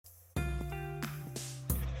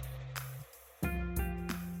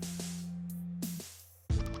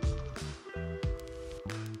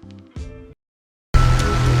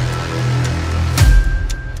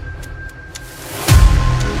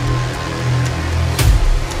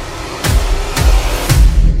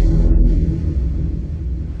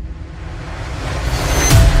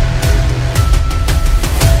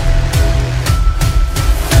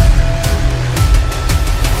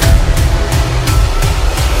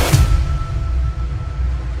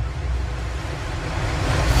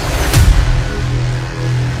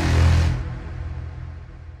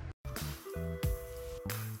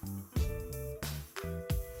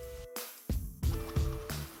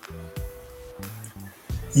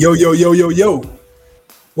Yo, yo, yo, yo, yo.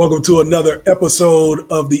 Welcome to another episode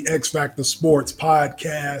of the X Factor Sports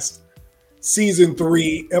Podcast, Season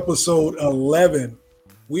 3, Episode 11.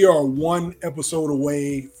 We are one episode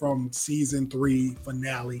away from Season 3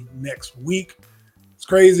 finale next week. It's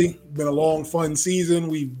crazy. Been a long, fun season.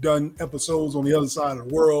 We've done episodes on the other side of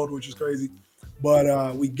the world, which is crazy.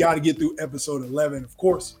 But we got to get through Episode 11, of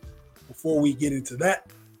course, before we get into that.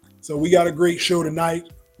 So we got a great show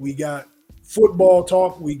tonight. We got football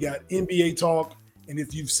talk, we got NBA talk, and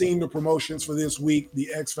if you've seen the promotions for this week,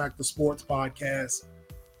 the X Factor Sports Podcast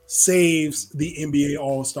saves the NBA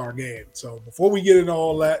All-Star Game. So before we get into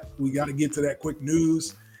all that, we got to get to that quick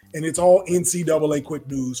news, and it's all NCAA quick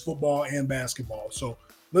news, football and basketball. So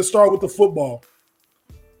let's start with the football.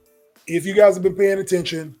 If you guys have been paying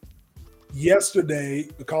attention, yesterday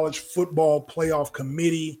the College Football Playoff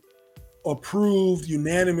Committee approved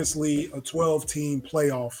unanimously a 12-team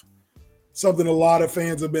playoff. Something a lot of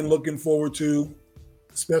fans have been looking forward to,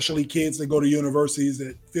 especially kids that go to universities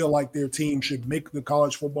that feel like their team should make the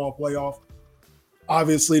college football playoff.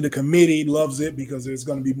 Obviously, the committee loves it because there's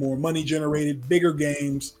going to be more money generated, bigger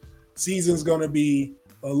games. Season's going to be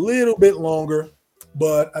a little bit longer,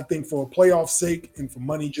 but I think for a playoff sake and for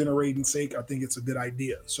money generating sake, I think it's a good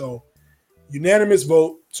idea. So unanimous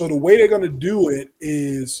vote. So the way they're going to do it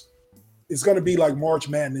is it's going to be like March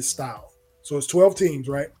Madness style. So it's 12 teams,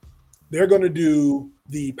 right? They're going to do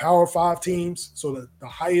the Power 5 teams, so the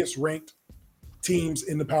highest ranked teams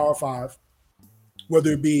in the Power 5,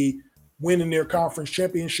 whether it be winning their conference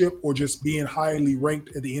championship or just being highly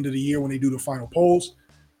ranked at the end of the year when they do the final polls.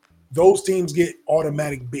 Those teams get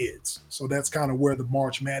automatic bids. So that's kind of where the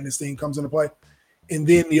March Madness thing comes into play. And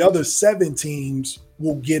then the other 7 teams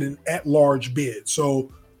will get an at-large bid.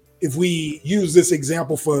 So if we use this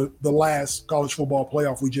example for the last college football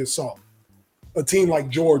playoff we just saw, a team like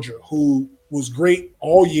Georgia, who was great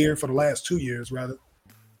all year for the last 2 years, rather,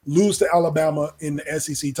 lose to Alabama in the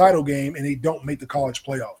SEC title game and they don't make the college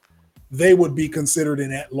playoff. They would be considered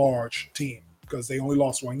an at-large team because they only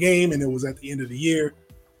lost one game and it was at the end of the year.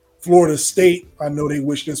 Florida State, I know they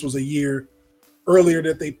wish this was a year earlier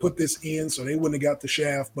that they put this in so they wouldn't have got the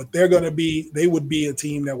shaft, but they would be a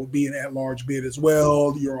team that would be an at-large bid as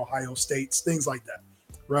well, your Ohio States, things like that,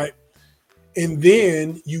 right? And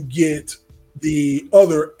then you get the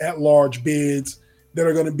other at-large bids that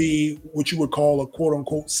are going to be what you would call a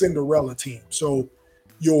quote-unquote Cinderella team. So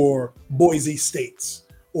your Boise States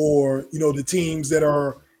or, the teams that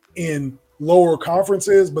are in lower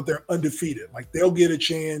conferences, but they're undefeated. Like they'll get a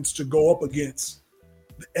chance to go up against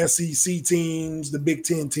the SEC teams, the Big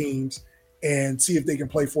Ten teams, and see if they can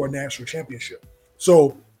play for a national championship.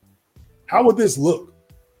 So how would this look?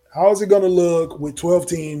 How is it going to look with 12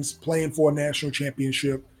 teams playing for a national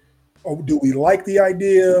championship? Or do we like the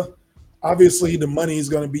idea? Obviously, the money is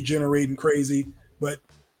going to be generating crazy, but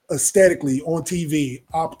aesthetically, on TV,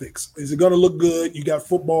 optics, is it going to look good? You got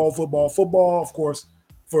football. Of course,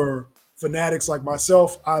 for fanatics like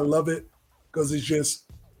myself, I love it because it's just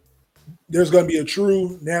there's going to be a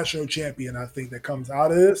true national champion, I think, that comes out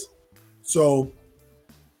of this. So,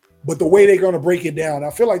 but the way they're going to break it down, I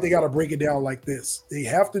feel like they got to break it down like this. They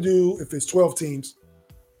have to do, if it's 12 teams,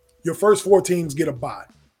 your first 4 teams get a bye.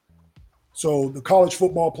 So the college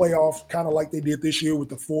football playoff, kind of like they did this year with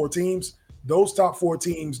the 4 teams, those top 4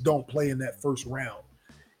 teams don't play in that first round.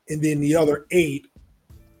 And then the other 8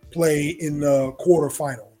 play in the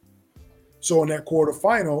quarterfinal. So in that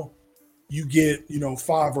quarterfinal, you get,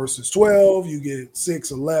 5 versus 12, you get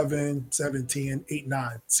 6, 11, 7, 10, 8,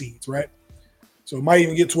 9 seeds, right? So it might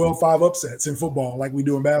even get 12-5 upsets in football like we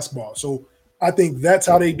do in basketball. So I think that's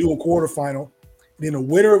how they do a quarterfinal. Then the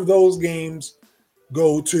winner of those games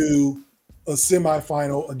go to a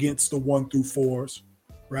semifinal against the 1 through 4s,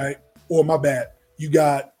 right? Or my bad,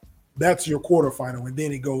 that's your quarterfinal, and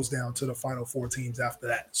then it goes down to the final 4 teams after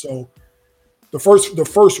that. So the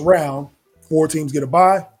first round, 4 teams get a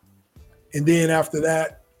bye, and then after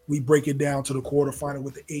that, we break it down to the quarterfinal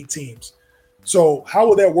with the 8 teams. So how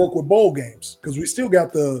would that work with bowl games? Because we still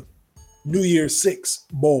got the New Year's 6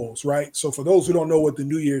 bowls, right? So for those who don't know what the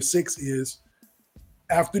New Year's 6 is,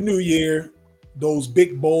 after New Year, those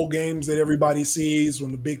big bowl games that everybody sees when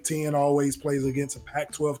the Big Ten always plays against a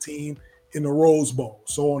Pac-12 team in the Rose Bowl,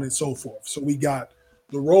 so on and so forth. So we got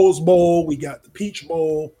the Rose Bowl, we got the Peach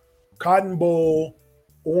Bowl, Cotton Bowl,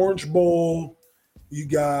 Orange Bowl, you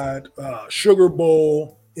got Sugar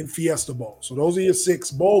Bowl, and Fiesta Bowl. So those are your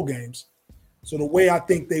 6 bowl games. So the way I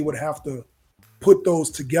think they would have to put those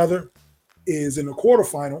together is in the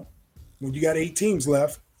quarterfinal, when you got 8 teams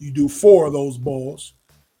left, you do 4 of those bowls.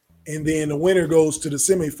 And then the winner goes to the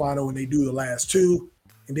semifinal and they do the last 2,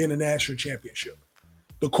 and then the national championship.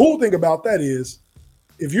 The cool thing about that is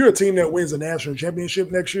if you're a team that wins a national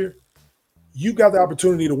championship next year, you got the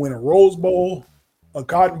opportunity to win a Rose Bowl, a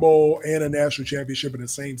Cotton Bowl, and a national championship in the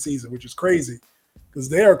same season, which is crazy because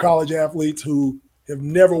they are college athletes who have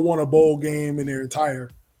never won a bowl game in their entire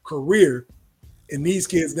career. And these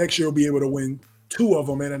kids next year will be able to win 2 of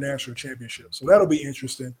them in a national championship. So that'll be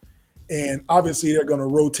interesting. And obviously they're going to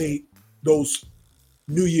rotate those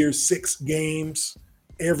New Year's 6 games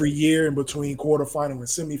every year in between quarterfinal and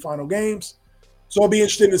semifinal games. So it'll be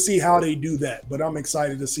interesting to see how they do that. But I'm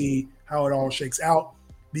excited to see how it all shakes out.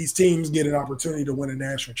 These teams get an opportunity to win a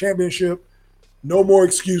national championship. No more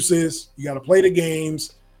excuses. You got to play the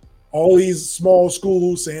games. All these small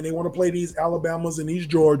schools saying they want to play these Alabamas and these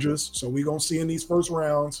Georgias. So we're going to see in these first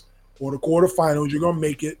rounds or the quarterfinals, you're going to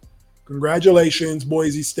make it. Congratulations,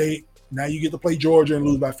 Boise State. Now you get to play Georgia and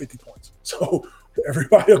lose by 50 points. So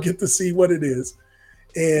everybody will get to see what it is.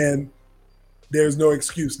 And there's no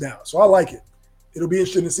excuse now. So I like it. It'll be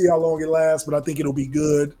interesting to see how long it lasts, but I think it'll be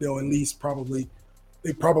good. They'll at least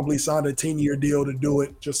they probably signed a 10-year deal to do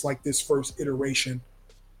it, just like this first iteration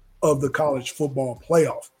of the college football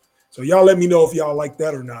playoff. So y'all let me know if y'all like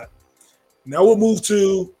that or not. Now we'll move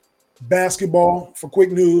to basketball for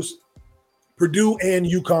quick news. Purdue and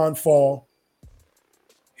UConn fall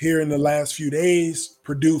here in the last few days.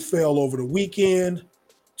 Purdue fell over the weekend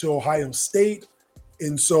to Ohio State.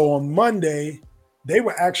 And so on Monday, they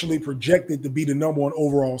were actually projected to be the number 1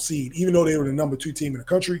 overall seed. Even though they were the number 2 team in the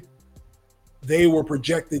country, they were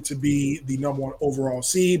projected to be the number 1 overall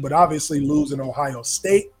seed. But obviously losing Ohio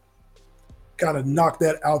State kind of knocked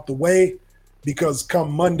that out the way because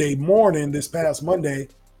come Monday morning, this past Monday,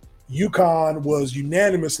 UConn was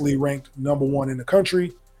unanimously ranked number 1 in the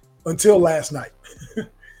country until last night.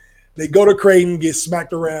 They go to Creighton, get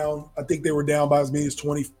smacked around. I think they were down by as many as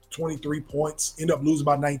 20, 23 points, end up losing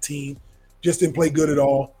by 19. Just didn't play good at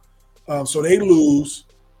all. So they lose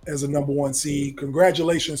as a number 1 seed.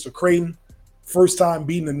 Congratulations to Creighton. First time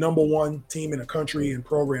beating the number 1 team in the country in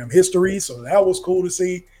program history. So that was cool to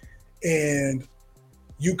see. And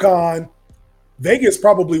UConn, Vegas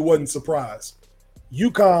probably wasn't surprised.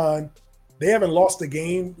 UConn, they haven't lost a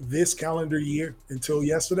game this calendar year until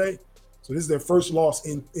yesterday. So this is their first loss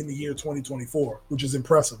in the year 2024, which is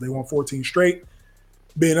impressive. They won 14 straight,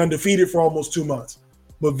 been undefeated for almost 2 months.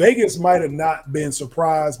 But Vegas might have not been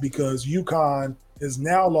surprised because UConn has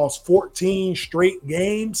now lost 14 straight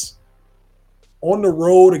games on the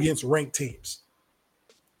road against ranked teams.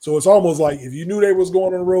 So it's almost like if you knew they was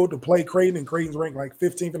going on the road to play Creighton and Creighton's ranked like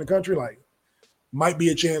 15th in the country, like might be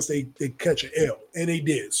a chance they catch an L. And they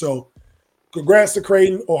did. So congrats to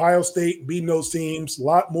Creighton, Ohio State, beating those teams. A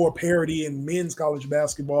lot more parity in men's college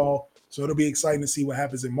basketball. So it'll be exciting to see what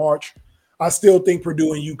happens in March. I still think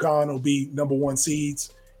Purdue and UConn will be number 1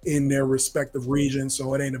 seeds in their respective regions,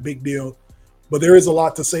 so it ain't a big deal. But there is a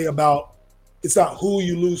lot to say about it's not who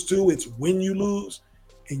you lose to, it's when you lose.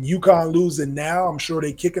 And UConn losing now, I'm sure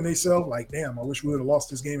they kicking themselves like, damn, I wish we would have lost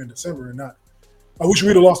this game in December and not. I wish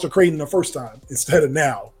we'd have lost to Creighton the first time instead of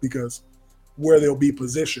now because where they'll be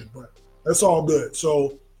positioned. But that's all good.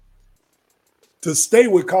 So to stay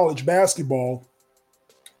with college basketball,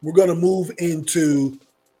 we're going to move into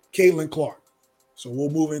Caitlin Clark. So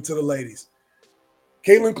we'll move into the ladies.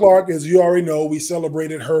 Caitlin Clark, as you already know, we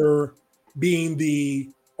celebrated her being the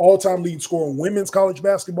all-time leading scorer in women's college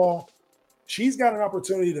basketball. She's got an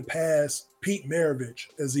opportunity to pass Pete Maravich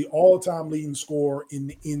as the all-time leading scorer in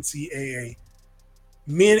the NCAA,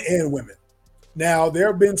 men and women. Now, there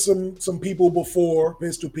have been some people before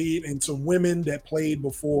Pistol Pete and some women that played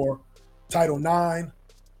before Title IX,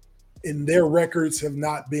 and their records have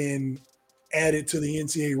not been added to the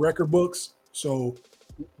NCAA record books. So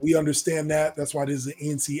we understand that. That's why this is an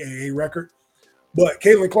NCAA record. But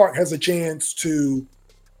Caitlin Clark has a chance to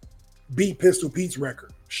beat Pistol Pete's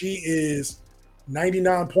record. She is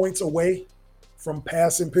 99 points away from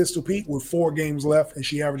passing Pistol Pete with 4 games left, and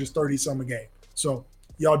she averages 30-some a game. So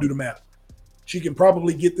y'all do the math. She can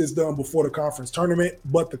probably get this done before the conference tournament,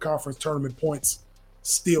 but the conference tournament points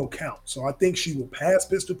still count. So I think she will pass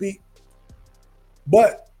Pistol Pete.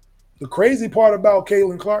 But the crazy part about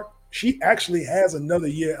Caitlin Clark, she actually has another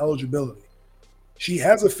year eligibility. She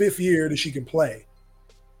has a 5th year that she can play.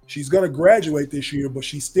 She's going to graduate this year, but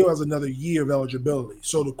she still has another year of eligibility.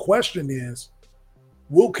 So the question is,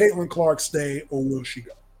 will Caitlin Clark stay or will she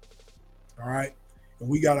go? All right. And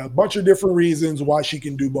we got a bunch of different reasons why she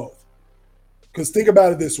can do both. Because think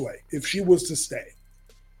about it this way. If she was to stay,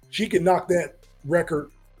 she can knock that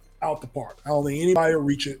record out the park. I don't think anybody will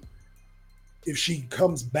reach it if she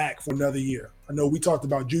comes back for another year. I know we talked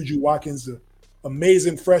about Juju Watkins, the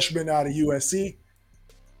amazing freshman out of USC.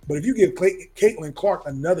 But if you give Caitlin Clark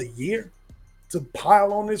another year to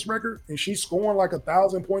pile on this record, and she's scoring like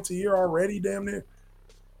 1,000 points a year already, damn near,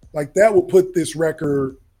 like that will put this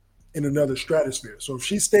record in another stratosphere. So if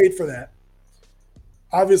she stayed for that,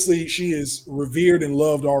 obviously she is revered and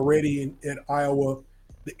loved already at Iowa.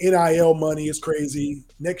 The NIL money is crazy.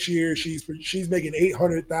 Next year she's making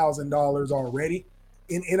 $800,000 already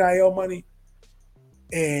in NIL money,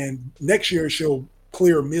 and next year she'll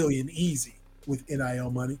clear $1 million easy with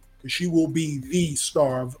NIL money because she will be the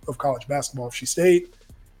star of college basketball if she stayed.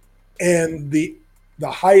 And the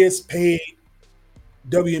highest paid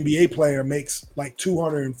WNBA player makes like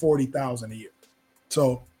 $240,000 a year.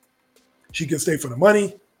 So she can stay for the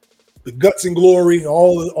money, the guts and glory,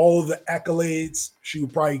 all of the accolades. She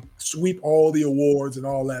would probably sweep all the awards and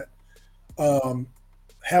all that.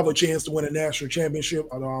 Have a chance to win a national championship,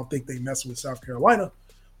 although I don't think they mess with South Carolina.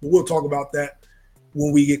 But we'll talk about that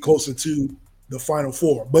when we get closer to the Final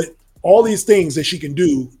Four. But all these things that she can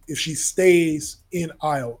do if she stays in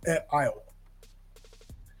Iowa, at Iowa.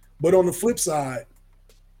 But on the flip side,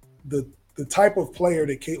 the type of player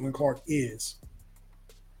that Caitlin Clark is,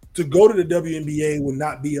 to go to the WNBA would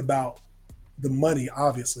not be about the money,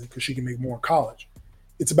 obviously, because she can make more in college.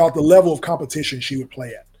 It's about the level of competition she would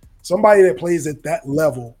play at. Somebody that plays at that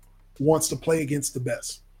level wants to play against the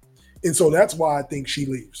best. And so that's why I think she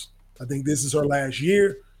leaves. I think this is her last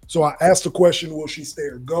year. So I asked the question, will she stay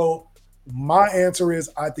or go? My answer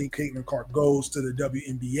is I think Caitlin Clark goes to the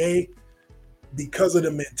WNBA because of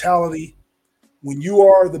the mentality. When you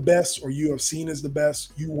are the best or you are seen as the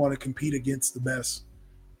best, you want to compete against the best.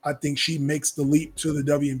 I think she makes the leap to the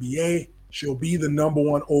WNBA. She'll be the number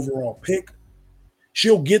one overall pick.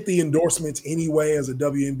 She'll get the endorsements anyway as a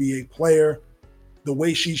WNBA player. The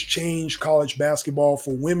way she's changed college basketball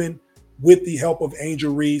for women with the help of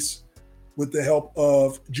Angel Reese, with the help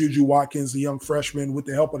of Juju Watkins, the young freshman, with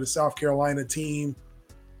the help of the South Carolina team,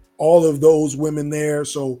 all of those women there.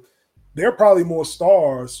 So there are probably more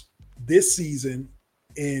stars this season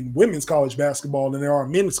in women's college basketball than there are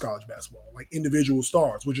men's college basketball, like individual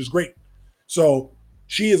stars, which is great. So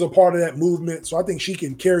she is a part of that movement. So I think she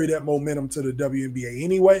can carry that momentum to the WNBA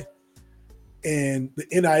anyway. And the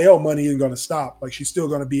NIL money isn't going to stop. Like, she's still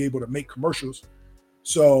going to be able to make commercials.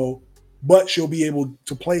 So, but she'll be able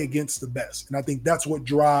to play against the best. And I think that's what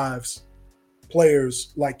drives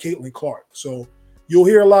players like Caitlin Clark. So you'll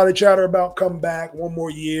hear a lot of chatter about come back, one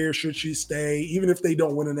more year, should she stay? Even if they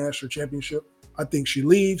don't win a national championship, I think she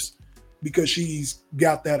leaves because she's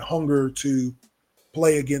got that hunger to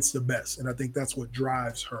play against the best. And I think that's what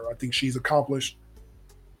drives her. I think she's accomplished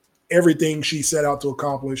everything she set out to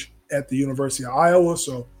accomplish at the University of Iowa.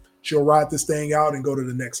 So she'll ride this thing out and go to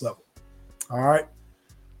the next level. All right.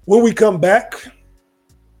 When we come back,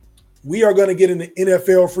 we are going to get into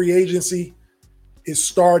NFL free agency. It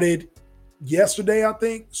started yesterday, I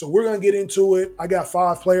think. So we're going to get into it. I got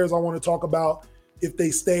 5 players I want to talk about if they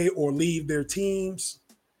stay or leave their teams.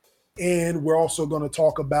 And we're also going to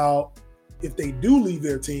talk about if they do leave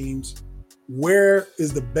their teams, where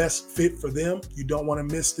is the best fit for them? You don't want to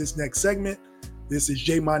miss this next segment. This is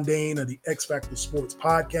Jay Mondane of the X Factor Sports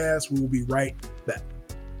Podcast. We will be right back.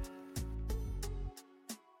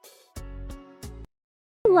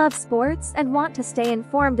 Love sports and want to stay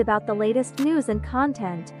informed about the latest news and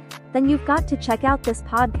content, then you've got to check out this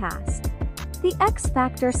podcast. The X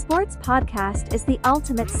Factor Sports Podcast is the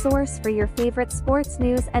ultimate source for your favorite sports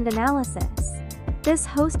news and analysis. This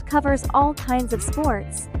host covers all kinds of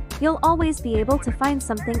sports. You'll always be able to find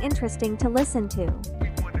something interesting to listen to.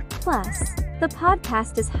 Plus, the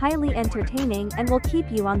podcast is highly entertaining and will keep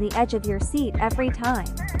you on the edge of your seat every time.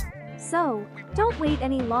 So, don't wait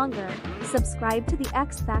any longer. Subscribe to the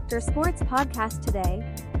X Factor Sports Podcast today.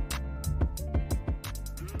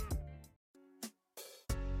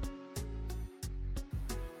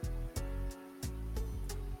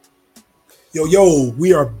 Yo,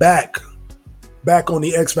 we are back on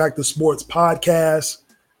the X Factor Sports Podcast.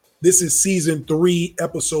 This is season 3,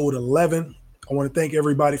 episode 11. I want to thank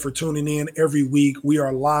everybody for tuning in every week. We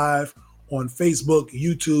are live on Facebook,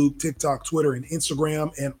 YouTube, TikTok, Twitter, and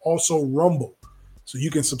Instagram, and also Rumble. So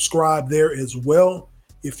you can subscribe there as well.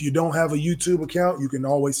 If you don't have a YouTube account, you can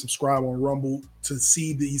always subscribe on Rumble to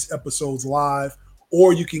see these episodes live,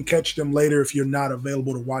 or you can catch them later if you're not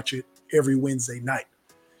available to watch it every Wednesday night.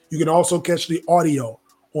 You can also catch the audio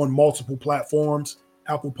on multiple platforms: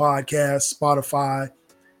 Apple Podcasts, Spotify,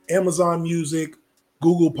 Amazon Music,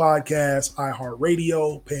 Google Podcasts,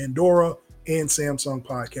 iHeartRadio, Pandora, and Samsung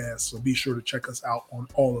Podcasts. So be sure to check us out on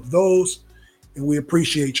all of those, and we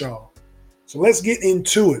appreciate y'all. So let's get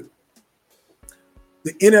into it.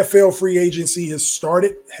 The NFL free agency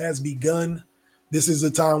has begun. This is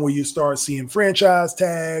the time where you start seeing franchise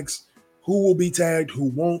tags, who will be tagged, who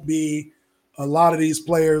won't be. A lot of these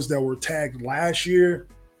players that were tagged last year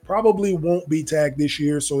probably won't be tagged this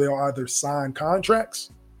year, so they'll either sign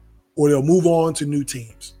contracts or they'll move on to new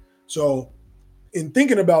teams. So in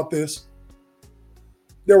thinking about this,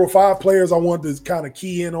 there were 5 players I wanted to kind of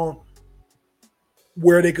key in on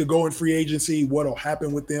where they could go in free agency, what will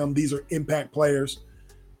happen with them. These are impact players.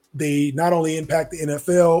 They not only impact the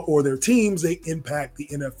NFL or their teams, they impact the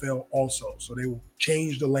NFL also. So they will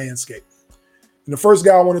change the landscape. And the first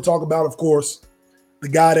guy I want to talk about, of course, the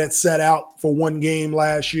guy that sat out for one game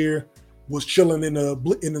last year, was chilling in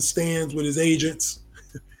the stands with his agents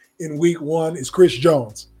in week 1, is Chris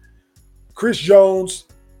Jones. Chris Jones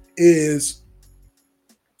is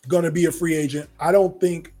going to be a free agent. I don't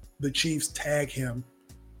think the Chiefs tag him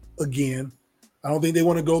again. I don't think they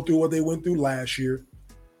want to go through what they went through last year.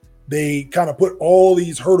 They kind of put all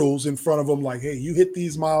these hurdles in front of him like, hey, you hit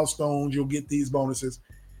these milestones, you'll get these bonuses.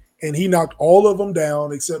 And he knocked all of them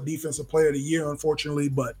down except Defensive Player of the Year, unfortunately,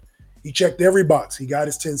 but he checked every box. He got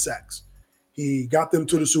his 10 sacks. He got them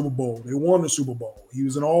to the Super Bowl. They won the Super Bowl. He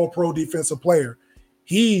was an all-pro defensive player.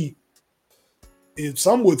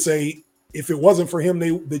 Some would say, if it wasn't for him,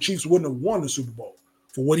 the Chiefs wouldn't have won the Super Bowl.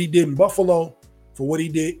 For what he did in Buffalo, for what he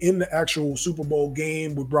did in the actual Super Bowl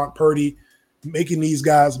game with Brock Purdy, making these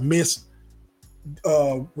guys miss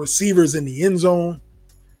receivers in the end zone.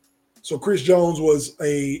 So Chris Jones was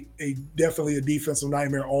definitely a defensive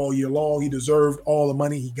nightmare all year long. He deserved all the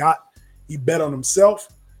money he got. He bet on himself.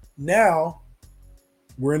 Now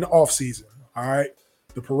we're in the offseason, all right?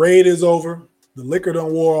 The parade is over. The liquor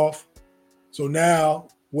done wore off. So now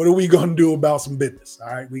what are we going to do about some business,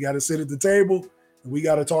 all right? We got to sit at the table, and we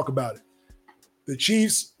got to talk about it. The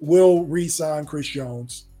Chiefs will re-sign Chris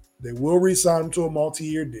Jones. They will re-sign him to a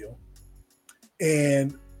multi-year deal.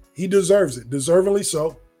 And he deserves it, deservingly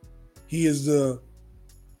so. He is the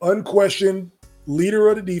unquestioned leader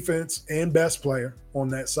of the defense and best player on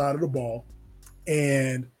that side of the ball.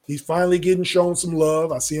 And he's finally getting shown some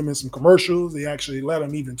love. I see him in some commercials. They actually let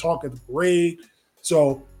him even talk at the parade.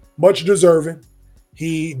 So much deserving.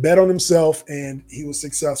 He bet on himself and he was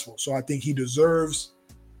successful. So I think he deserves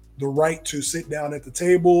the right to sit down at the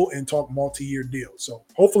table and talk multi-year deals. So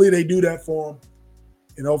hopefully they do that for him.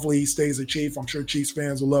 And hopefully he stays a Chief. I'm sure Chiefs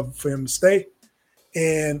fans will love for him to stay.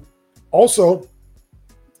 And also,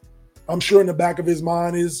 I'm sure in the back of his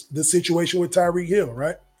mind is the situation with Tyreek Hill,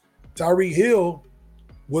 right? Tyreek Hill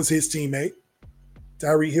was his teammate.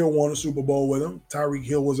 Tyreek Hill won a Super Bowl with him. Tyreek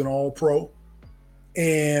Hill was an all-pro.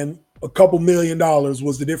 And a couple $1 million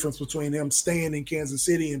was the difference between him staying in Kansas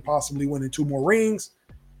City and possibly winning 2 more rings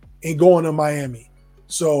and going to Miami.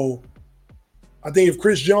 So I think if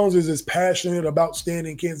Chris Jones is as passionate about staying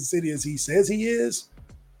in Kansas City as he says he is,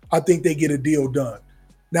 I think they get a deal done.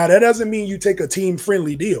 Now, that doesn't mean you take a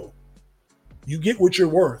team-friendly deal. You get what you're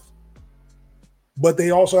worth. But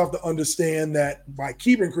they also have to understand that by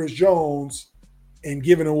keeping Chris Jones and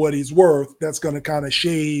giving him what he's worth, that's going to kind of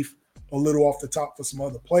shave a little off the top for some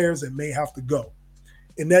other players that may have to go.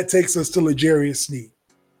 And that takes us to L'Jarius Sneed.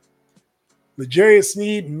 L'Jarius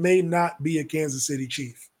Sneed may not be a Kansas City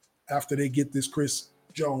Chief after they get this Chris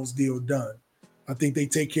Jones deal done. I think they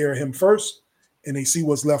take care of him first. And they see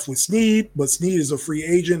what's left with Sneed, but Sneed is a free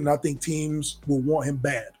agent, and I think teams will want him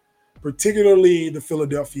bad, particularly the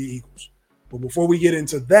Philadelphia Eagles. But before we get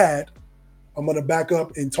into that, I'm going to back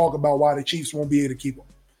up and talk about why the Chiefs won't be able to keep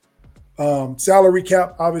him. Salary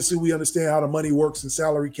cap, obviously we understand how the money works in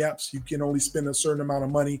salary caps. You can only spend a certain amount of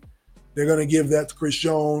money. They're going to give that to Chris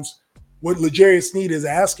Jones. What L'Jarius Sneed is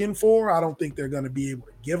asking for, I don't think they're going to be able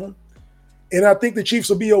to give him. And I think the Chiefs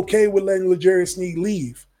will be okay with letting L'Jarius Sneed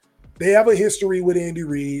leave. They have a history with Andy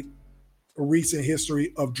Reid, a recent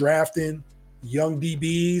history of drafting young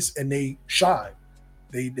DBs, and they shine.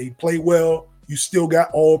 They play well. You still got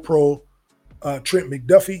all-pro Trent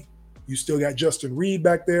McDuffie. You still got Justin Reed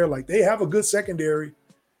back there. Like, they have a good secondary.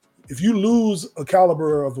 If you lose a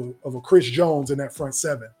caliber of a Chris Jones in that front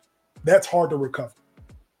seven, that's hard to recover.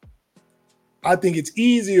 I think it's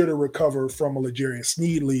easier to recover from a L'Jarius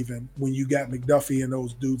Sneed leaving when you got McDuffie and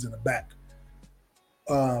those dudes in the back.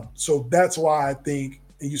 So that's why I think,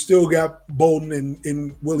 and you still got Bolden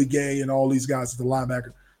and Willie Gay and all these guys at the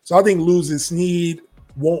linebacker. So I think losing Sneed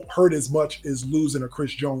won't hurt as much as losing a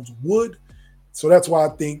Chris Jones would. So that's why I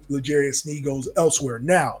think L'Jarius Sneed goes elsewhere.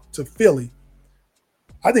 Now, to Philly,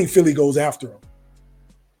 I think Philly goes after him.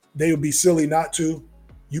 They would be silly not to.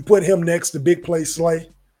 You put him next to Big Play Slay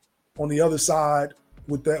on the other side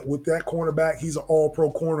with that cornerback. He's an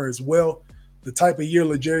all-pro corner as well. The type of year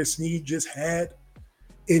L'Jarius Sneed just had,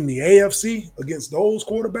 in the AFC against those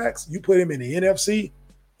quarterbacks, you put him in the NFC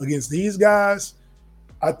against these guys,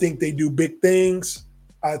 I think they do big things.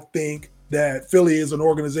 I think that Philly is an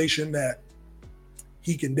organization that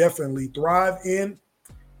he can definitely thrive in.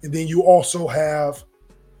 And then you also have,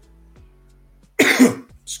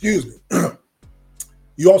 excuse me,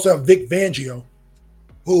 you also have Vic Fangio,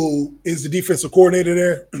 who is the defensive coordinator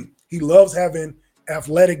there. He loves having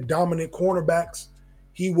athletic, dominant cornerbacks.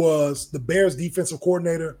 He was the Bears defensive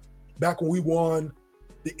coordinator back when we won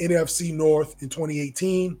the NFC North in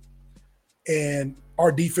 2018. And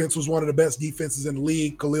our defense was one of the best defenses in the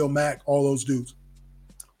league, Khalil Mack, all those dudes.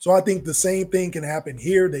 So I think the same thing can happen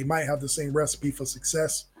here. They might have the same recipe for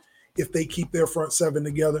success if they keep their front seven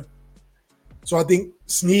together. So I think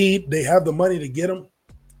Snead, they have the money to get him.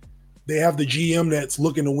 They have the GM that's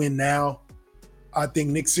looking to win now. I think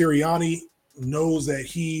Nick Sirianni knows that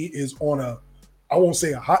he is on a, I won't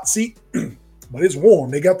say a hot seat, but it's warm.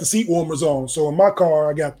 They got the seat warmers on. So in my car,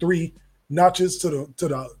 I got 3 notches to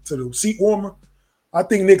the seat warmer. I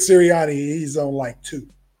think Nick Sirianni, he's on like 2.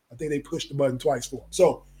 I think they pushed the button twice for him.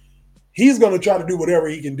 So he's going to try to do whatever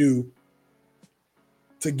he can do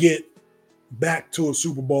to get back to a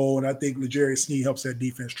Super Bowl. And I think L'Jarius Sneed helps that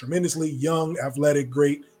defense tremendously. Young, athletic,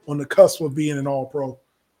 great, on the cusp of being an all-pro.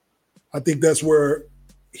 I think that's where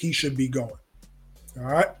he should be going. All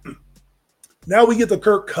right. Now we get to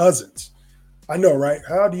Kirk Cousins. I know, right?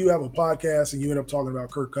 How do you have a podcast and you end up talking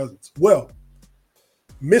about Kirk Cousins? Well,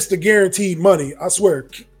 Mr. Guaranteed Money, I swear,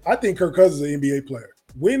 I think Kirk Cousins is an NBA player.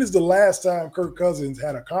 When is the last time Kirk Cousins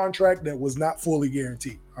had a contract that was not fully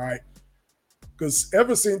guaranteed? All right. Because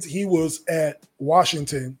ever since he was at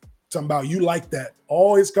Washington, talking about you like that,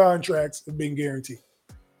 all his contracts have been guaranteed.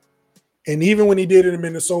 And even when he did it in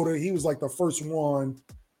Minnesota, he was like the first one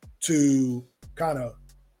to kind of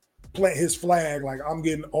plant his flag, like I'm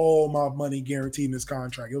getting all my money guaranteed in this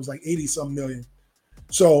contract. It was like 80-something million.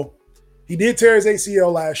 So he did tear his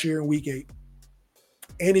ACL last year in week 8.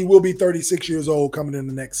 And he will be 36 years old coming in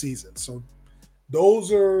the next season. So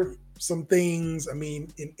those are some things. I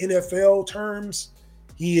mean, in NFL terms,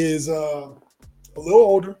 he is a little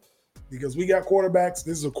older because we got quarterbacks.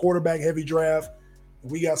 This is a quarterback-heavy draft.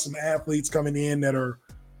 We got some athletes coming in that are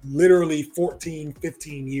literally 14,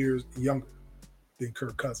 15 years younger than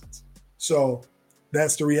Kirk Cousins. So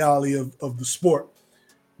that's the reality of the sport.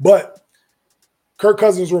 But Kirk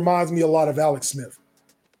Cousins reminds me a lot of Alex Smith.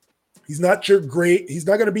 He's not your great. He's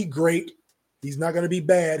not going to be great. He's not going to be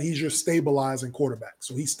bad. He's your stabilizing quarterback.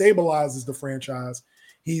 So he stabilizes the franchise.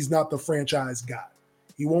 He's not the franchise guy.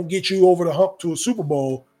 He won't get you over the hump to a Super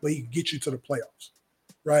Bowl, but he can get you to the playoffs,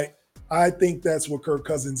 right? I think that's what Kirk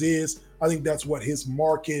Cousins is. I think that's what his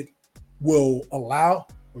market will allow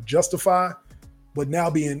or justify. But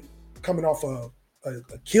now coming off an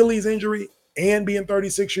Achilles injury and being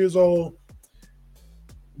 36 years old,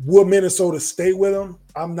 will Minnesota stay with him?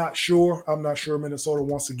 I'm not sure. I'm not sure Minnesota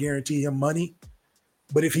wants to guarantee him money.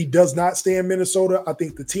 But if he does not stay in Minnesota, I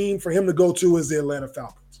think the team for him to go to is the Atlanta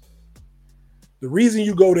Falcons. The reason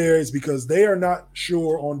you go there is because they are not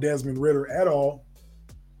sure on Desmond Ridder at all.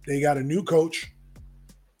 They got a new coach,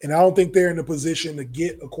 and I don't think they're in a position to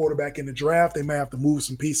get a quarterback in the draft. They might have to move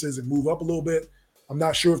some pieces and move up a little bit. I'm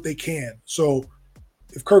not sure if they can. So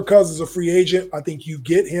if Kirk Cousins is a free agent, I think you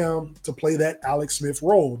get him to play that Alex Smith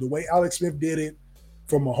role. The way Alex Smith did it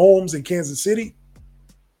for Mahomes in Kansas City,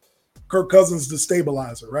 Kirk Cousins is the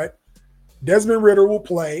stabilizer, right? Desmond Ridder will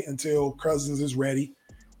play until Cousins is ready,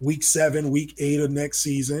 week 7, week 8 of next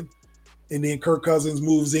season. And then Kirk Cousins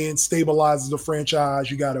moves in, stabilizes the franchise.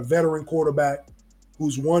 You got a veteran quarterback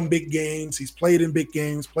who's won big games. He's played in big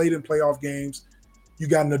games, played in playoff games. You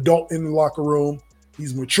got an adult in the locker room.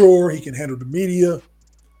 He's mature. He can handle the media.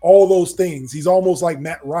 All those things. He's almost like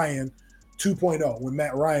Matt Ryan 2.0 when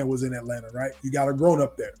Matt Ryan was in Atlanta, right? You got a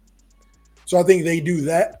grown-up there. So I think they do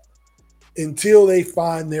that until they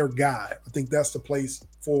find their guy. I think that's the place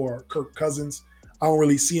for Kirk Cousins. I don't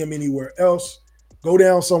really see him anywhere else. Go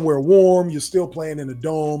down somewhere warm. You're still playing in a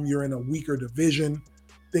dome. You're in a weaker division.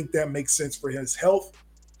 I think that makes sense for his health.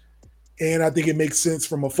 And I think it makes sense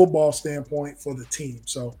from a football standpoint for the team.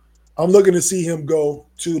 So I'm looking to see him go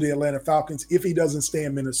to the Atlanta Falcons if he doesn't stay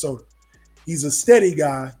in Minnesota. He's a steady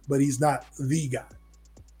guy, but he's not the guy.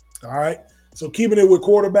 All right. So keeping it with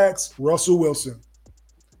quarterbacks, Russell Wilson.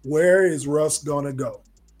 Where is Russ going to go?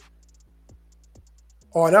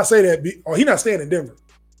 Oh, and I say that, he's not staying in Denver.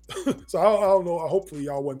 So I don't know. Hopefully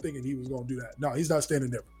y'all wasn't thinking he was going to do that. No, he's not staying in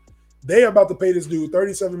Denver. They are about to pay this dude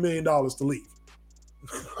 $37 million to leave.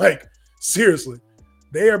 Like, seriously.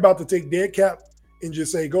 They are about to take dead cap and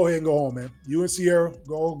just say, go ahead and go home, man. You and Sierra,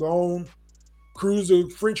 go on, cruise the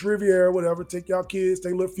French Riviera, whatever. Take y'all kids,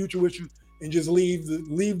 take a little future with you, and just leave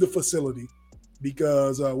the facility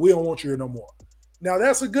because we don't want you here no more. Now,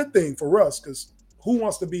 that's a good thing for us because who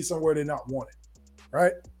wants to be somewhere they're not wanted,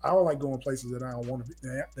 right? I don't like going places that I don't want to be,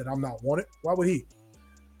 that I'm not wanted. Why would he?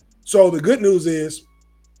 So the good news is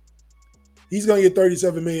he's going to get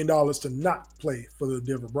 $37 million to not play for the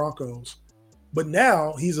Denver Broncos. But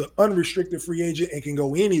now he's an unrestricted free agent and can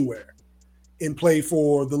go anywhere and play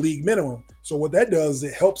for the league minimum. So what that does is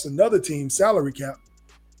it helps another team's salary cap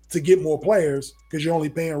to get more players because you're only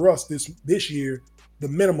paying Russ this year the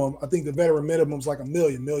minimum. I think the veteran minimum is like $1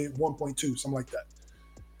 million, 1.2, something like that.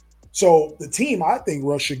 So the team I think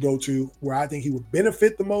Russ should go to, where I think he would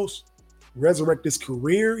benefit the most, resurrect his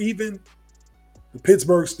career even, the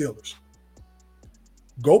Pittsburgh Steelers.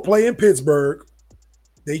 Go play in Pittsburgh.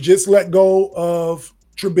 They just let go of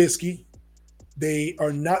Trubisky. They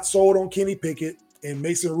are not sold on Kenny Pickett, and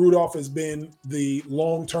Mason Rudolph has been the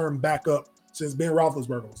long-term backup since Ben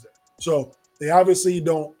Roethlisberger was there. So they obviously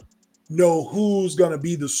don't know who's going to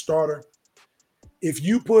be the starter. If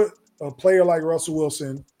you put a player like Russell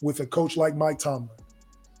Wilson with a coach like Mike Tomlin,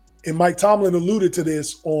 and Mike Tomlin alluded to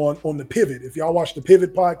this on the Pivot. If y'all watch the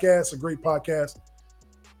Pivot podcast, a great podcast,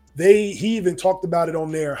 he even talked about it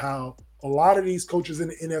on there, how a lot of these coaches in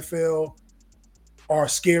the NFL are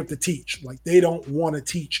scared to teach. Like they don't want to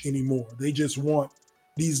teach anymore. They just want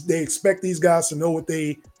they expect these guys to know what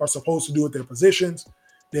they are supposed to do at their positions.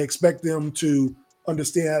 They expect them to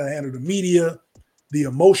understand how to handle the media, the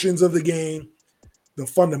emotions of the game, the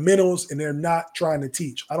fundamentals, and they're not trying to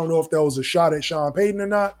teach. I don't know if that was a shot at Sean Payton or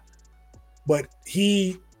not, but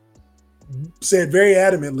he said very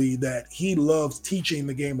adamantly that he loves teaching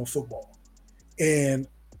the game of football. And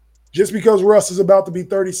just because Russ is about to be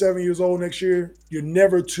 37 years old next year, you're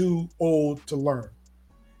never too old to learn.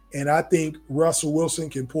 And I think Russell Wilson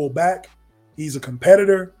can pull back. He's a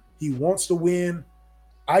competitor. He wants to win.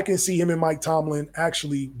 I can see him and Mike Tomlin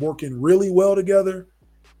actually working really well together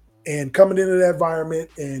and coming into that environment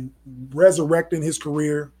and resurrecting his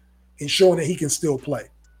career and showing that he can still play.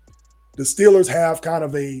 The Steelers have kind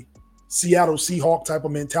of a Seattle Seahawk type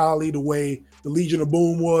of mentality, the way the Legion of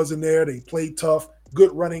Boom was in there. They played tough,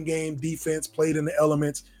 good running game, defense, played in the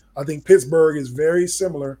elements. I think Pittsburgh is very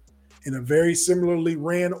similar in a very similarly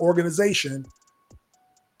ran organization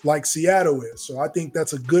like Seattle is. So I think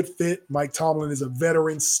that's a good fit. Mike Tomlin is a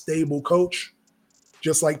veteran, stable coach,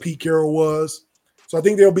 just like Pete Carroll was. So I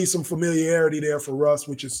think there'll be some familiarity there for Russ,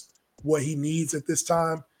 which is what he needs at this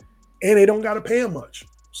time. And they don't got to pay him much.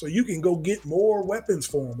 So you can go get more weapons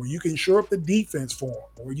for him, or you can shore up the defense for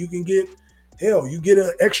him, or you can get, you get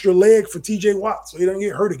an extra leg for TJ Watt so he doesn't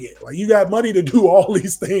get hurt again. Like, you got money to do all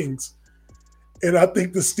these things. And I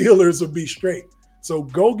think the Steelers will be straight. So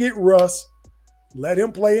go get Russ, let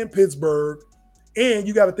him play in Pittsburgh. And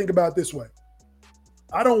you got to think about it this way.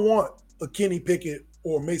 I don't want a Kenny Pickett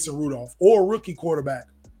or Mason Rudolph or a rookie quarterback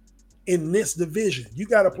in this division. You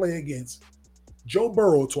got to play against Joe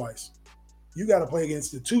Burrow twice. You got to play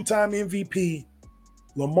against the two-time MVP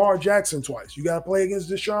Lamar Jackson twice. You got to play against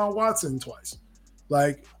Deshaun Watson twice.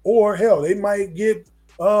 Or they might get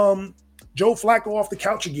Joe Flacco off the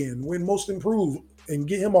couch again, win Most Improved, and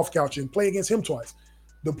get him off the couch and play against him twice.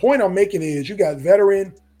 The point I'm making is you got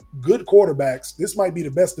veteran, good quarterbacks. This might be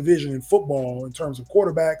the best division in football in terms of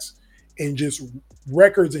quarterbacks and just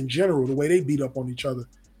records in general, the way they beat up on each other.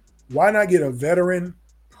 Why not get a veteran,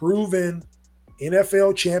 proven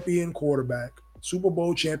NFL champion quarterback, Super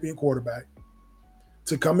Bowl champion quarterback,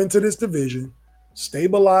 to come into this division,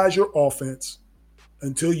 stabilize your offense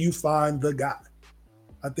until you find the guy?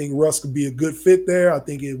 I think Russ could be a good fit there. I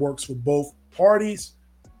think it works for both parties.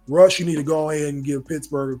 Russ, you need to go ahead and give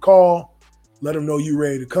Pittsburgh a call. Let them know you're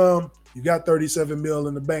ready to come. You got $37 million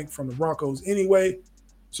in the bank from the Broncos anyway.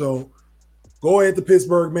 So go ahead to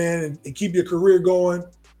Pittsburgh, man, and keep your career going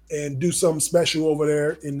and do something special over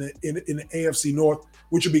there in the AFC North,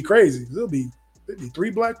 which would be crazy. There'll be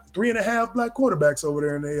 3.5 black quarterbacks over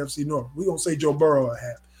there in the AFC North. We're going to say Joe Burrow a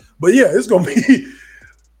half. But yeah, it's going to be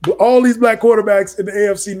all these black quarterbacks in the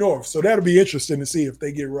AFC North. So that'll be interesting to see if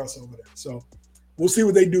they get Russ over there. So we'll see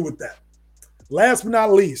what they do with that. Last but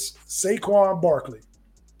not least, Saquon Barkley.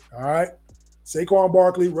 All right. Saquon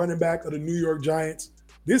Barkley, running back of the New York Giants.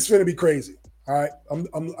 This is going to be crazy. All right.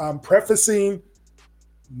 I'm prefacing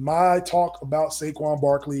my talk about Saquon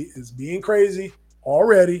Barkley as being crazy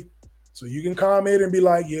already. So you can comment and be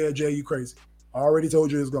like, yeah, Jay, you crazy. I already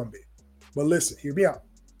told you it's going to be. But listen, hear me out.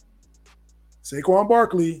 Saquon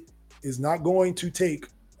Barkley is not going to take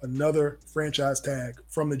another franchise tag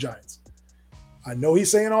from the Giants. I know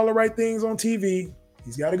he's saying all the right things on TV.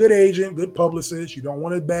 He's got a good agent, good publicist. You don't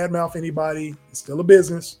want to badmouth anybody. It's still a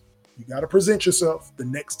business. You got to present yourself. The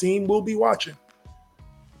next team will be watching.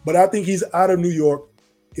 But I think he's out of New York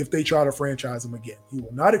if they try to franchise him again. He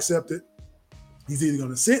will not accept it. He's either going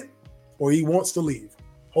to sit or he wants to leave.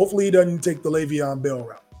 Hopefully he doesn't take the Le'Veon Bell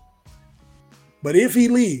route. But if he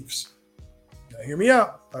leaves, now hear me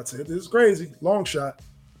out. I said this is crazy, long shot.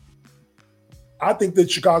 I think the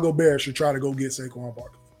Chicago Bears should try to go get Saquon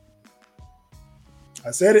Barkley. I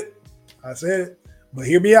said it. But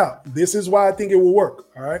hear me out. This is why I think it will work,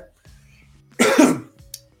 all right?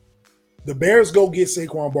 The Bears go get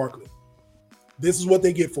Saquon Barkley. This is what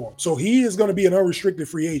they get for him. So he is going to be an unrestricted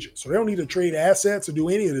free agent. So they don't need to trade assets or do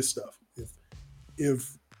any of this stuff.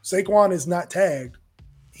 If Saquon is not tagged,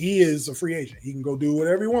 he is a free agent. He can go do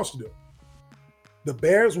whatever he wants to do. The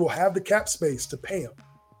Bears will have the cap space to pay him.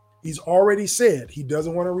 He's already said he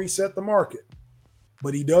doesn't want to reset the market,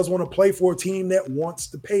 but he does want to play for a team that wants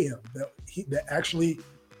to pay him, that actually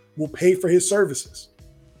will pay for his services.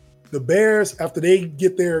 The Bears, after they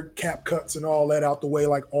get their cap cuts and all that out the way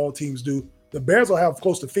like all teams do, the Bears will have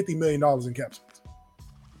close to $50 million in cap space.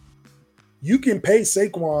 You can pay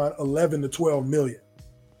Saquon $11 to $12 million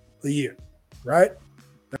a year, right?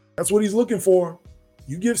 That's what he's looking for.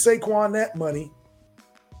 You give Saquon that money,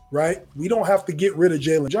 right? We don't have to get rid of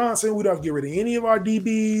Jalen Johnson. We don't have to get rid of any of our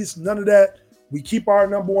DBs, none of that. We keep our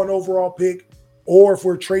number one overall pick, or if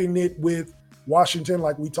we're trading it with Washington,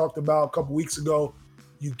 like we talked about a couple weeks ago,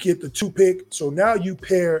 you get the 2 pick. So now you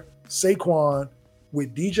pair Saquon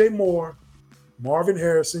with DJ Moore, Marvin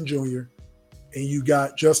Harrison Jr., and you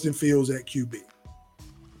got Justin Fields at QB.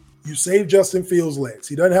 You save Justin Fields' legs.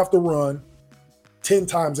 He doesn't have to run 10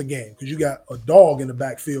 times a game because you got a dog in the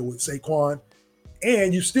backfield with Saquon,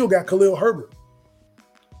 and you still got Khalil Herbert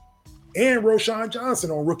and Roschon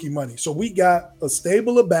Johnson on rookie money. So we got a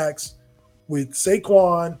stable of backs with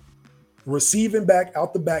Saquon receiving back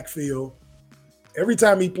out the backfield. Every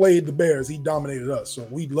time he played the Bears, he dominated us. So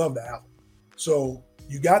we love that out. So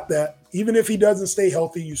you got that. Even if he doesn't stay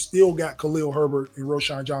healthy, you still got Khalil Herbert and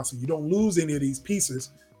Roschon Johnson. You don't lose any of these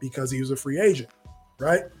pieces because he was a free agent,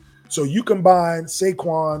 right? So you combine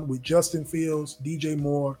Saquon with Justin Fields, DJ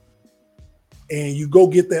Moore, and you go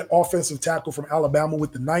get that offensive tackle from Alabama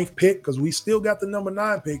with the 9th pick, because we still got the number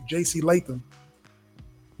 9 pick, J.C. Latham,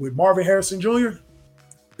 with Marvin Harrison Jr.,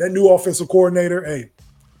 that new offensive coordinator, hey,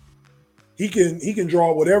 he can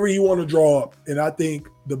draw whatever you want to draw up. And I think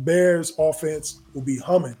the Bears offense will be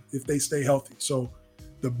humming if they stay healthy. So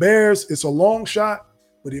the Bears, it's a long shot,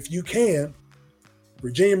 but if you can,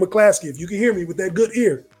 Virginia McClaskey, if you can hear me with that good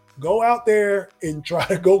ear, go out there and try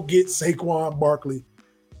to go get Saquon Barkley.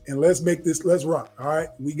 And let's run. All right.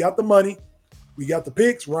 We got the money. We got the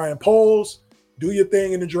picks. Ryan Poles, do your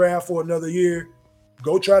thing in the draft for another year.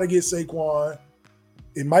 Go try to get Saquon.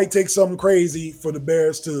 It might take something crazy for the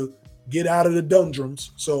Bears to get out of the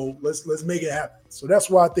doldrums. So let's make it happen. So that's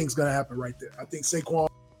what I think is going to happen right there. I think Saquon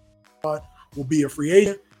will be a free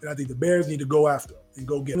agent, and I think the Bears need to go after him and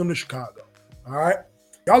go get him to Chicago. All right.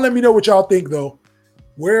 Y'all let me know what y'all think, though.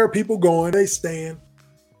 Where are people going? They stand.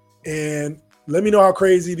 And let me know how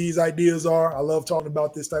crazy these ideas are. I love talking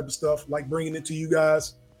about this type of stuff, like bringing it to you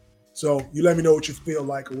guys. So you let me know what you feel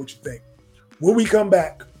like or what you think. When we come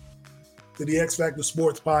back to the X Factor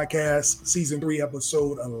Sports Podcast, Season 3,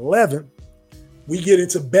 Episode 11, we get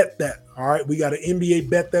into Bet That. All right, we got an NBA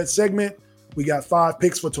Bet That segment. We got 5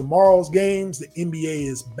 picks for tomorrow's games. The NBA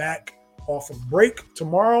is back off of break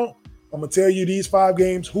tomorrow. I'm going to tell you these 5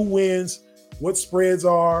 games, who wins, what spreads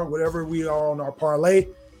are, whatever we are on our parlay,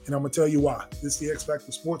 and I'm going to tell you why. This is the X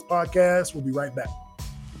Factor Sports Podcast. We'll be right back.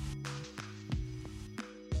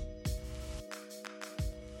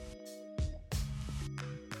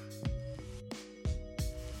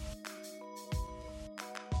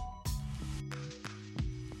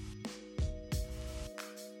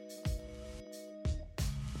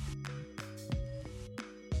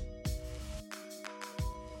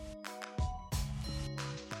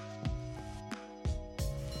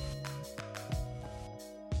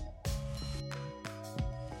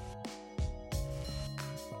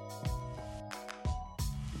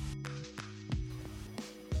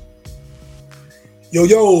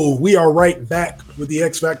 Yo, we are right back with the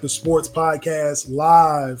X Factor Sports Podcast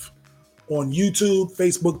live on YouTube,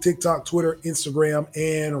 Facebook, TikTok, Twitter, Instagram,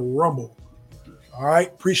 and Rumble. All right.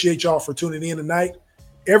 Appreciate y'all for tuning in tonight.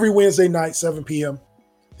 Every Wednesday night, 7 p.m.,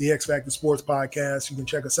 the X Factor Sports Podcast. You can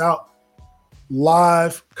check us out.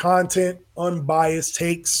 Live content, unbiased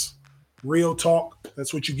takes, real talk.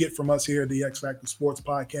 That's what you get from us here at the X Factor Sports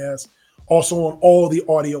Podcast. Also on all the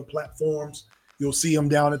audio platforms. You'll see them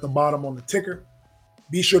down at the bottom on the ticker.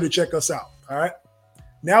 Be sure to check us out. All right.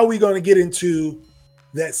 Now we're going to get into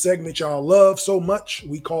that segment y'all love so much.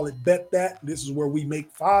 We call it Bet That. This is where we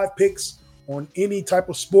make 5 picks on any type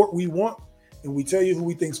of sport we want, and we tell you who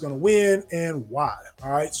we think is going to win and why.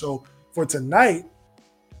 All right, so for tonight,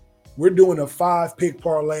 we're doing a 5-pick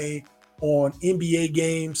parlay on NBA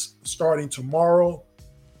games starting tomorrow.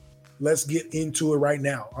 Let's get into it right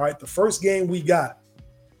now. All right, the first game we got,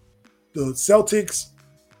 the Celtics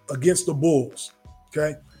against the Bulls,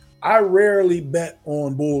 okay? I rarely bet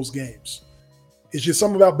on Bulls games. It's just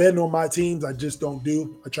something about betting on my teams I just don't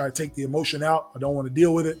do. I try to take the emotion out. I don't want to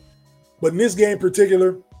deal with it. But in this game in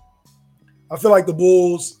particular, I feel like the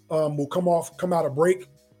Bulls will come out of break.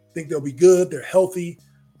 I think they'll be good. They're healthy.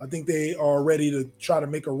 I think they are ready to try to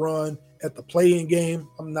make a run at the play-in game.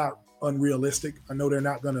 I'm not unrealistic. I know they're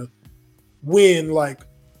not going to win, like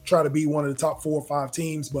try to be one of the top 4 or 5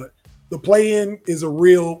 teams, but the play-in is a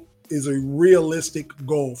realistic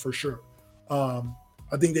goal for sure.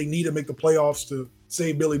 I think they need to make the playoffs to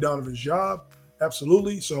save Billy Donovan's job.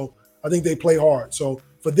 Absolutely. So I think they play hard. So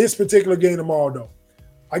for this particular game tomorrow, though,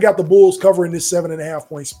 I got the Bulls covering this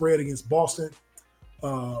 7.5-point spread against Boston.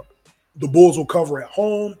 The Bulls will cover at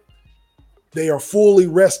home. They are fully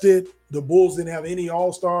rested. The Bulls didn't have any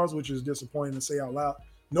All-Stars, which is disappointing to say out loud.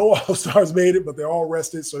 No All-Stars made it, but they're all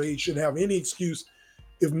rested, so they shouldn't have any excuse,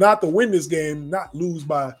 if not to win this game, not lose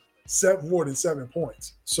by more than 7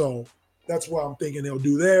 points. So that's what I'm thinking they'll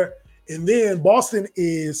do there. And then Boston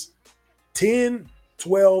is 10,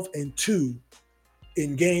 12, and 2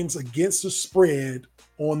 in games against the spread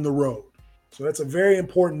on the road. So that's a very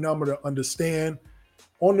important number to understand.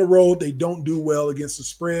 On the road, they don't do well against the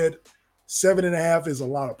spread. 7.5 is a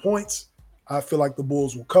lot of points. I feel like the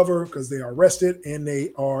Bulls will cover because they are rested and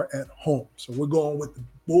they are at home. So we're going with the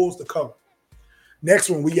Bulls to cover. Next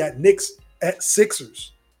one, we got Knicks at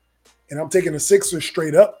Sixers. And I'm taking the Sixers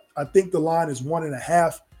straight up. I think the line is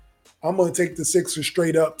 1.5. I'm going to take the Sixers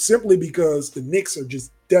straight up simply because the Knicks are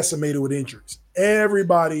just decimated with injuries.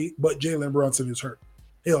 Everybody but Jalen Brunson is hurt.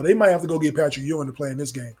 Hell, they might have to go get Patrick Ewing to play in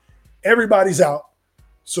this game. Everybody's out.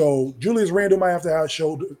 So Julius Randle might have to have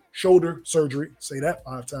shoulder surgery. Say that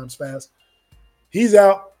 5 times fast. He's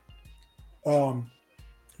out.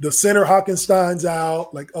 The center Hockenstein's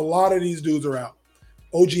out. Like a lot of these dudes are out.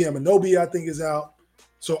 OG Anunoby, I think, is out.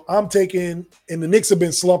 So I'm taking, and the Knicks have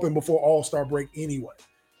been slumping before All-Star break anyway.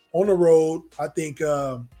 On the road, I think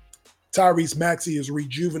Tyrese Maxey is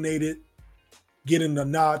rejuvenated, getting the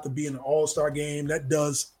nod to be in an All-Star game. That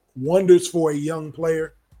does wonders for a young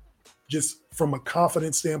player. Just from a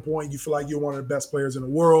confidence standpoint, you feel like you're one of the best players in the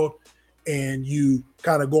world, and you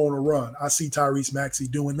kind of go on a run. I see Tyrese Maxey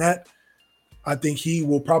doing that. I think he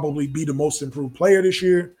will probably be the most improved player this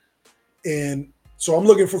year. And so I'm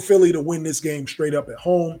looking for Philly to win this game straight up at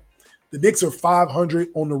home. The Knicks are 500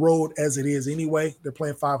 on the road as it is anyway. They're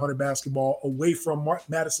playing 500 basketball away from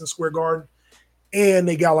Madison Square Garden, and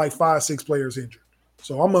they got like 5-6 players injured.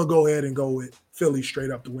 So I'm going to go ahead and go with Philly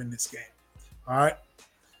straight up to win this game. All right.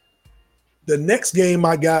 The next game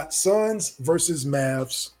I got Suns versus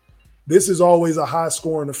Mavs. This is always a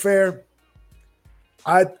high-scoring affair.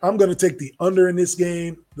 I'm going to take the under in this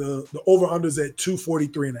game. The over-under is at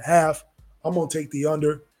 243.5. I'm going to take the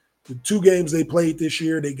under. The 2 games they played this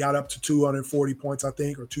year, they got up to 240 points, I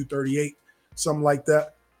think, or 238, something like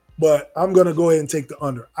that. But I'm going to go ahead and take the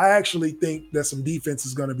under. I actually think that some defense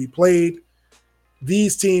is going to be played.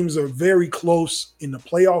 These teams are very close in the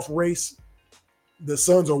playoff race. The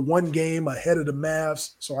Suns are 1 game ahead of the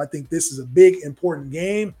Mavs, so I think this is a big, important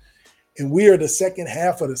game. And we are the second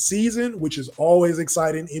half of the season, which is always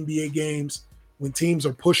exciting. NBA games, when teams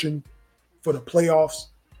are pushing for the playoffs,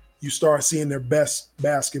 you start seeing their best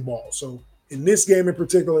basketball. So in this game in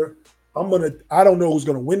particular, I don't know who's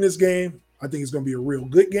going to win this game. I think it's going to be a real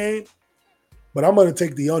good game, but I'm going to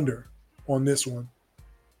take the under on this one.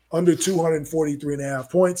 Under 243.5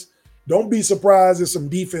 points. Don't be surprised if some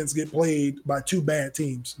defense get played by 2 bad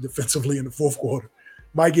teams defensively in the fourth quarter.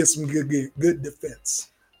 Might get some good defense.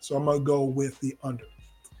 So I'm going to go with the under.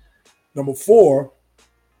 Number 4,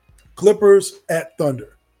 Clippers at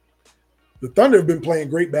Thunder. The Thunder have been playing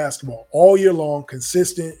great basketball all year long,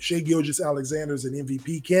 consistent. Shai Gilgeous-Alexander is an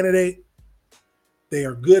MVP candidate. They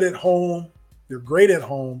are good at home. They're great at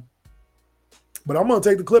home. But I'm going to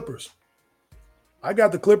take the Clippers. I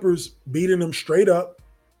got the Clippers beating them straight up.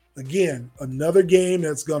 Again, another game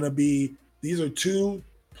that's going to be – these are 2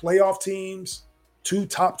 playoff teams, 2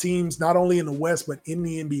 top teams, not only in the West but in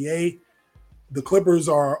the NBA. The Clippers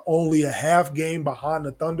are only a half game behind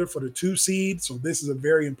the Thunder for the 2 seed, so this is a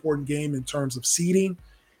very important game in terms of seeding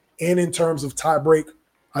and in terms of tiebreak.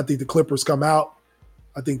 I think the Clippers come out.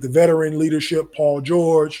 I think the veteran leadership, Paul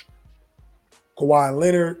George, Kawhi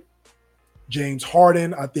Leonard, James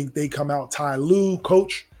Harden. I think they come out, Ty Lue,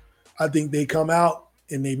 coach. I think they come out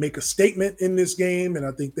and they make a statement in this game, and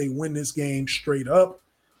I think they win this game straight up.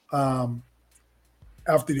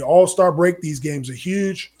 After the All-Star break, these games are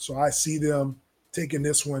huge, so I see them taking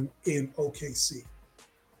this one in OKC.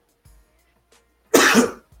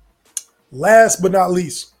 Last but not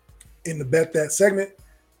least, in the Bet That segment,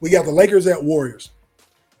 we got the Lakers at Warriors.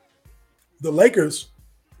 The Lakers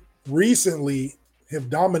recently have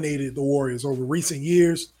dominated the Warriors over recent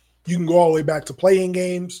years. You can go all the way back to play-in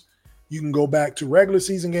games. You can go back to regular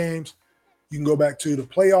season games. You can go back to the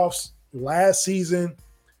playoffs last season.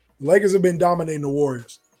 The Lakers have been dominating the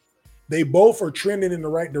Warriors. They both are trending in the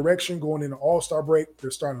right direction going into All-Star break.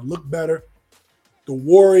 They're starting to look better. The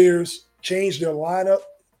Warriors changed their lineup.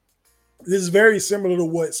 This is very similar to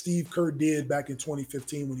what Steve Kerr did back in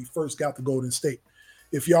 2015 when he first got to Golden State.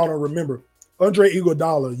 If y'all don't remember, Andre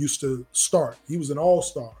Iguodala used to start. He was an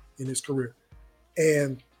all-star in his career.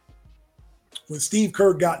 And when Steve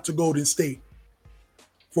Kerr got to Golden State,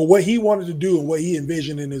 for what he wanted to do and what he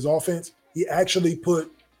envisioned in his offense, he actually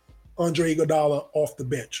put Andre Iguodala off the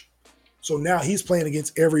bench. So now he's playing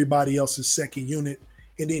against everybody else's second unit.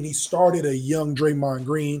 And then he started a young Draymond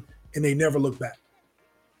Green, and they never looked back.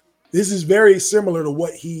 This is very similar to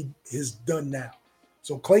what he has done now.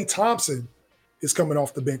 So Klay Thompson is coming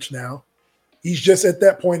off the bench now. He's just at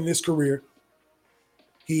that point in his career.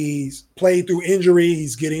 He's played through injury.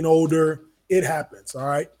 He's getting older. It happens, all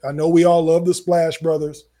right? I know we all love the Splash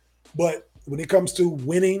Brothers, but when it comes to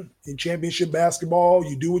winning in championship basketball,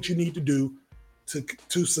 you do what you need to do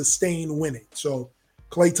to sustain winning. So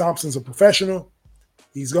Klay Thompson's a professional.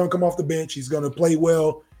 He's going to come off the bench. He's going to play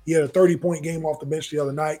well. He had a 30-point game off the bench the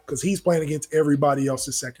other night because he's playing against everybody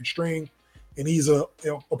else's second string, and he's a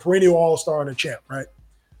perennial all-star and a champ, right?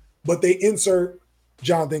 But they insert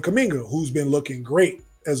Jonathan Kuminga, who's been looking great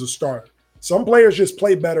as a starter. Some players just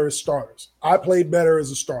play better as starters. I played better as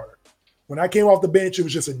a starter. When I came off the bench, it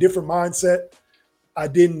was just a different mindset. I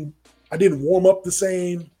didn't warm up the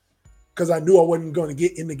same because I knew I wasn't going to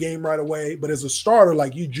get in the game right away. But as a starter,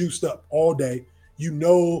 like, you juiced up all day. You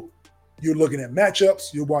know, you're looking at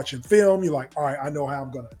matchups. You're watching film. You're like, all right, I know how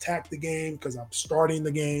I'm going to attack the game because I'm starting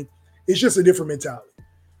the game. It's just a different mentality.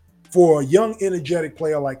 For a young, energetic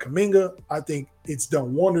player like Kuminga, I think it's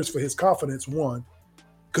done wonders for his confidence, one,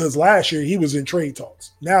 because last year he was in trade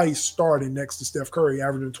talks. Now he's starting next to Steph Curry,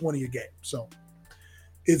 averaging 20 a game. So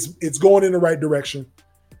it's going in the right direction.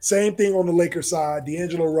 Same thing on the Lakers side.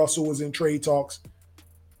 D'Angelo Russell was in trade talks.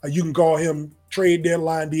 You can call him trade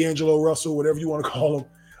deadline D'Angelo Russell, whatever you want to call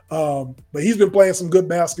him. But he's been playing some good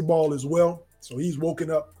basketball as well. So he's woken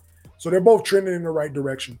up. So they're both trending in the right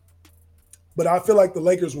direction. But I feel like the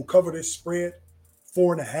Lakers will cover this spread,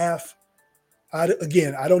 4.5. I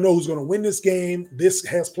don't know who's going to win this game. This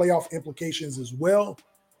has playoff implications as well.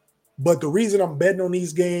 But the reason I'm betting on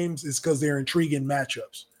these games is because they're intriguing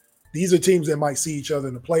matchups. These are teams that might see each other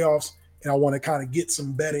in the playoffs, and I want to kind of get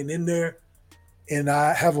some betting in there. And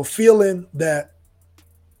I have a feeling that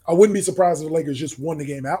I wouldn't be surprised if the Lakers just won the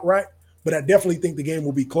game outright, but I definitely think the game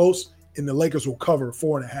will be close, and the Lakers will cover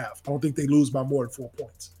 4.5. I don't think they lose by more than 4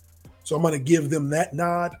 points. So I'm going to give them that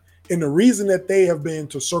nod. And the reason that they have been,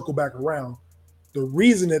 to circle back around, the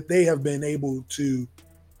reason that they have been able to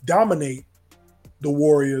dominate the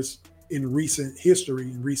Warriors in recent history,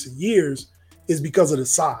 in recent years, is because of the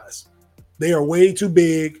size. They are way too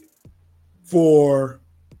big for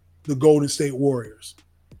the Golden State Warriors.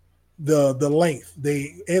 The length.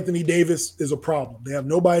 Anthony Davis is a problem. They have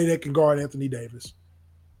nobody that can guard Anthony Davis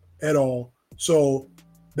at all. So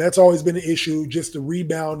that's always been an issue, just the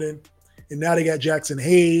rebounding. And now they got Jackson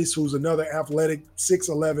Hayes, who's another athletic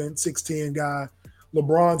 6'11", 6'10" guy.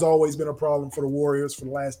 LeBron's always been a problem for the Warriors for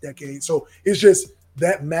the last decade. So it's just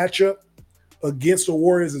that matchup against the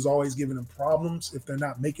Warriors is always giving them problems if they're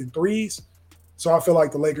not making threes. So I feel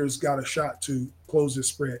like the Lakers got a shot to close this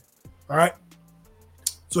spread. All right.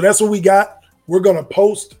 So that's what we got. We're going to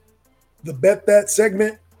post the Bet That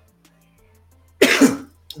segment.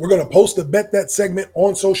 We're going to post the Bet That segment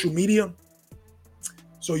on social media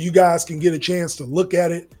so you guys can get a chance to look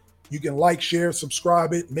at it. You can like, share,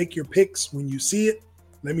 subscribe it, make your picks when you see it.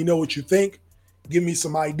 Let me know what you think. Give me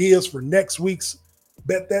some ideas for next week's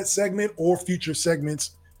Bet That segment or future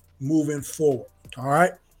segments moving forward. All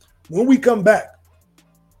right. When we come back,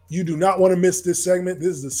 you do not want to miss this segment. This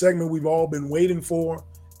is the segment we've all been waiting for.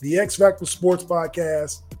 The X Factor Sports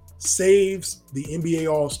Podcast saves the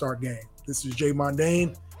NBA All-Star Game. This is Jay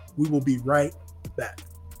Mondane. We will be right back.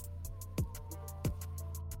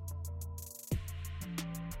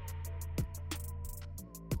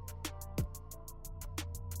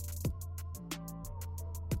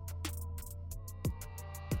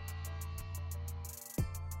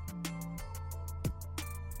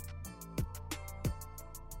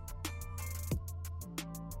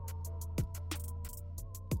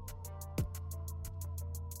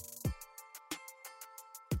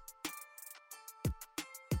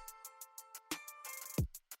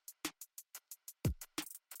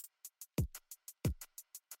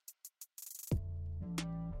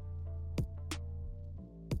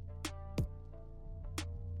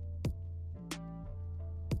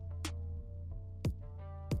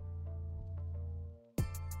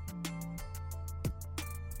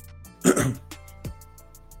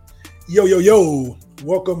 Yo.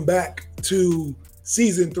 Welcome back to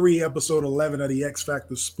Season 3, Episode 11 of the X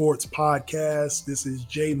Factor Sports Podcast. This is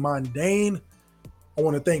Jay Mondane. I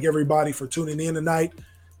want to thank everybody for tuning in tonight.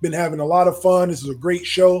 Been having a lot of fun. This is a great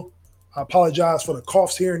show. I apologize for the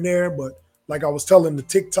coughs here and there, but like I was telling the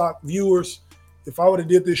TikTok viewers, if I would have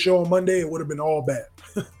did this show on Monday, it would have been all bad.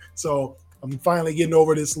 So I'm finally getting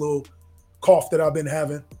over this little cough that I've been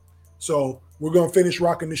having. So we're going to finish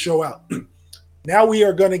rocking the show out. Now we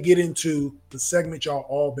are going to get into the segment y'all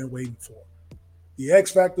all been waiting for. The X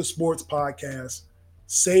Factor Sports Podcast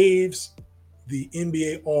saves the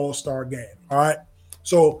NBA All-Star Game. All right.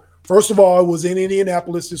 So first of all, I was in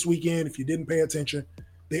Indianapolis this weekend. If you didn't pay attention,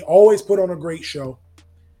 they always put on a great show.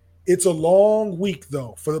 It's a long week,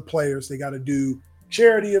 though, for the players. They got to do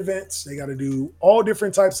charity events. They got to do all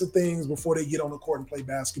different types of things before they get on the court and play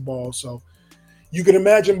basketball. So you can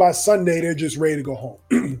imagine by Sunday, they're just ready to go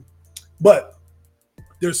home. But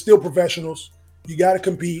they're still professionals. You got to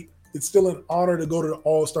compete. It's still an honor to go to the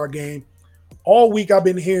All-Star Game. All week I've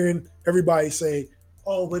been hearing everybody say,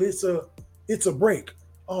 oh, but it's a break.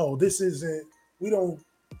 Oh, this isn't,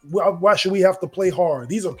 why should we have to play hard?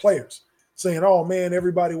 These are players saying, oh, man,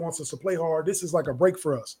 everybody wants us to play hard. This is like a break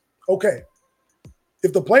for us. Okay.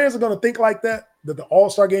 If the players are going to think like that the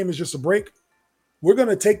All-Star Game is just a break, we're going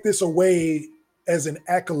to take this away as an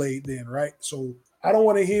accolade then, right? So I don't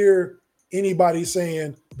want to hear anybody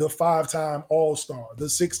saying the 5-time All-Star, the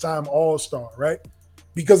 6-time All-Star, right?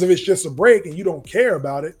 Because if it's just a break and you don't care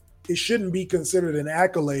about it, it shouldn't be considered an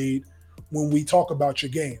accolade when we talk about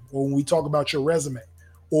your game or when we talk about your resume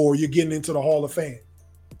or you're getting into the Hall of Fame.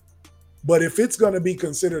 But if it's going to be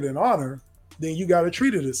considered an honor, then you got to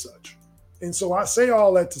treat it as such. And so I say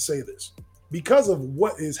all that to say this. Because of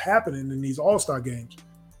what is happening in these All-Star games,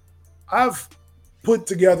 I've put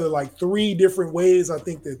together like 3 different ways I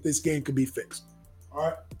think that this game could be fixed. All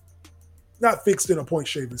right. Not fixed in a point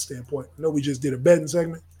shaving standpoint. I know we just did a betting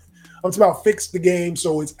segment. I'm talking about fix the game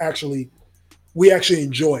so we actually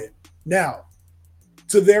enjoy it. Now,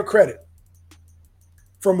 to their credit,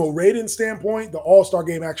 from a rating standpoint, the All-Star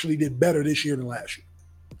game actually did better this year than last year.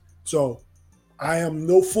 So I am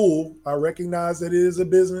no fool. I recognize that it is a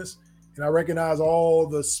business, and I recognize all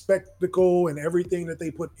the spectacle and everything that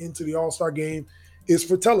they put into the All-Star game is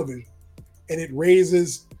for television, and it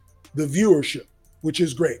raises the viewership, which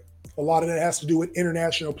is great. A lot of that has to do with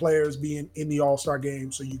international players being in the All-Star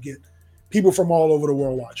game, so you get people from all over the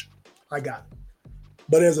world watching. I got it.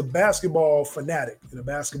 But as a basketball fanatic and a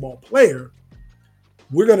basketball player,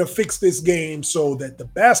 we're going to fix this game so that the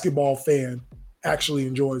basketball fan actually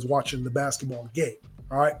enjoys watching the basketball game.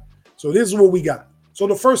 All right. So this is what we got. So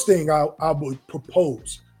the first thing I would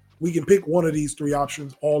propose, we can pick one of these 3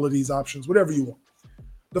 options, all of these options, whatever you want.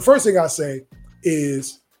 The first thing I say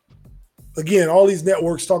is, again, all these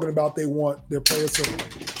networks talking about they want their players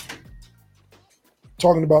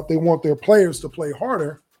to play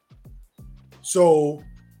harder. So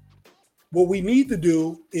what we need to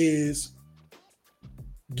do is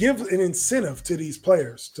give an incentive to these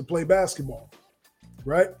players to play basketball,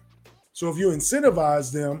 right? So if you incentivize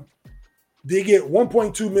them, they get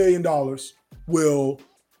 $1.2 million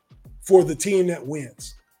for the team that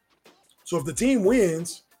wins. So if the team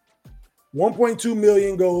wins, $1.2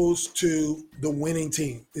 million goes to the winning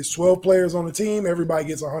team. It's 12 players on the team. Everybody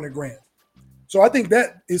gets $100,000. So I think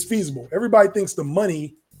that is feasible. Everybody thinks the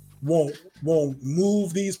money won't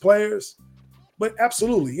move these players, but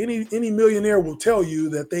absolutely, any millionaire will tell you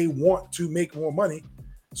that they want to make more money.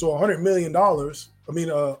 So $100 million,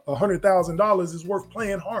 $100,000 is worth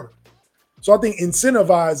playing harder. So I think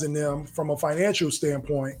incentivizing them from a financial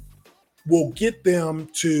standpoint will get them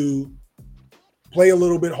to play a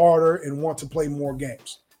little bit harder and want to play more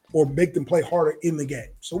games or make them play harder in the game.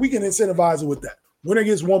 So we can incentivize it with that. Winner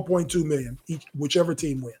gets $1.2 million, whichever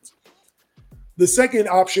team wins. The second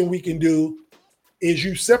option we can do is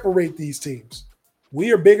you separate these teams.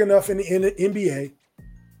 We are big enough in the NBA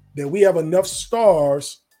that we have enough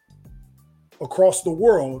stars across the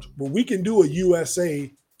world where we can do a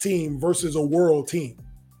USA team versus a world team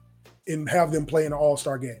and have them play in an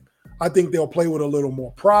all-star game. I think they'll play with a little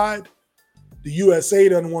more pride. The USA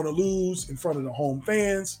doesn't want to lose in front of the home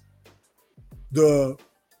fans. The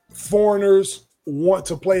foreigners want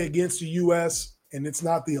to play against the U.S., and it's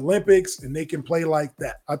not the Olympics, and they can play like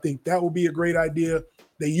that. I think that would be a great idea.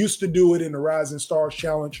 They used to do it in the Rising Stars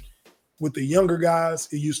Challenge with the younger guys.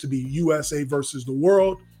 It used to be USA versus the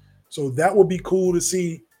world. So that would be cool to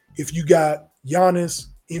see if you got Giannis,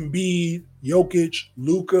 Embiid, Jokic,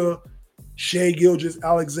 Luka, Shai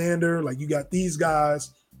Gilgeous-Alexander. Like, you got these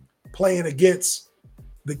guys playing against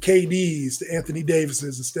the KDs, the Anthony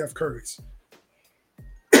Davises, and Steph Currys.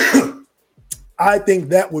 I think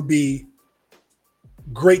that would be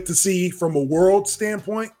great to see from a world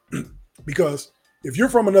standpoint, because if you're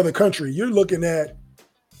from another country, you're looking at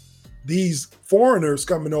these foreigners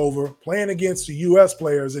coming over, playing against the U.S.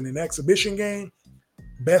 players in an exhibition game,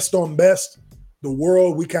 best on best. The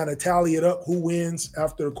world, we kind of tally it up, who wins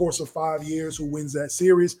after the course of 5 years, who wins that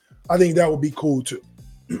series. I think that would be cool too.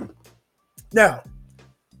 Now,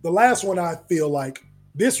 the last one, I feel like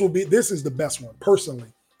this is the best one,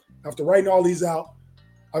 personally. After writing all these out,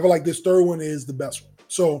 I feel like this third one is the best one.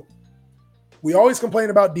 So we always complain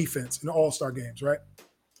about defense in the All-Star games, right?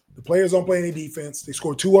 The players don't play any defense. They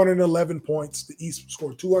scored 211 points. The East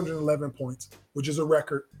scored 211 points, which is a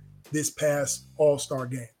record this past All-Star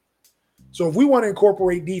game. So if we want to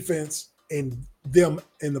incorporate defense and them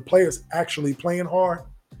and the players actually playing hard,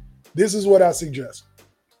 this is what I suggest.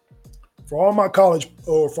 For all my college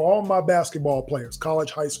or for all my basketball players,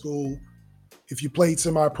 college, high school, if you played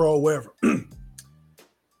semi-pro, whatever.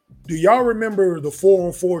 Do y'all remember the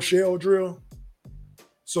 4-on-4 shell drill?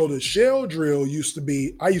 So the shell drill used to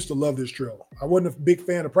be, I used to love this drill. I wasn't a big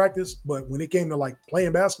fan of practice, but when it came to like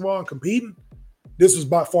playing basketball and competing, this was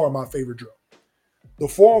by far my favorite drill. The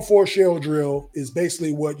 4-on-4 shell drill is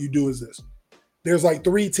basically what you do is this. There's like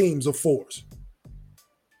 3 teams of 4s.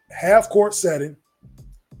 Half court setting.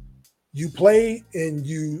 You play and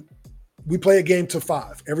we play a game to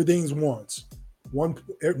 5. Everything's ones. No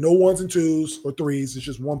 1s and 2s or 3s. It's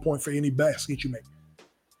just 1 point for any basket you make.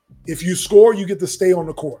 If you score, you get to stay on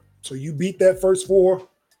the court. So you beat that first 4,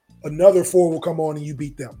 another 4 will come on and you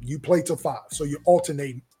beat them. You play to 5. So you're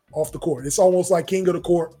alternating off the court. It's almost like king of the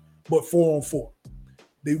court, but 4-on-4.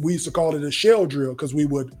 We used to call it a shell drill because we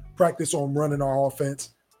would practice on running our offense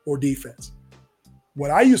or defense.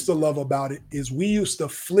 What I used to love about it is we used to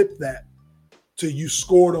flip that to you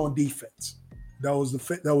scored on defense. That was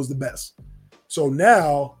the best. So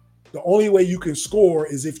now the only way you can score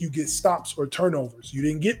is if you get stops or turnovers. You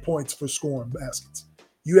didn't get points for scoring baskets.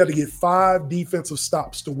 You had to get 5 defensive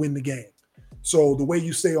stops to win the game. So the way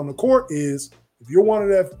you stay on the court is if you're one of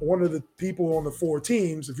the people on the 4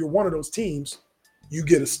 teams, if you're one of those teams, you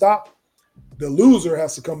get a stop. The loser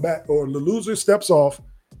has to come back, or the loser steps off,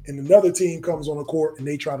 and another team comes on the court and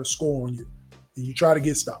they try to score on you. And you try to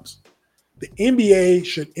get stops. The NBA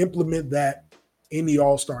should implement that in the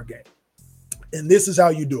All-Star game. And this is how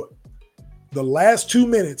you do it. The last 2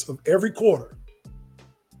 minutes of every quarter,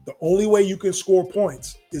 the only way you can score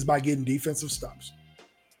points is by getting defensive stops.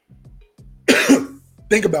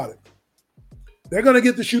 Think about it. They're going to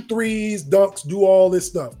get to shoot threes, dunks, do all this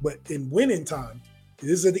stuff. But in winning time,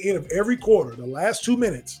 this is at the end of every quarter, the last 2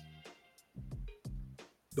 minutes,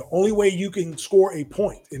 the only way you can score a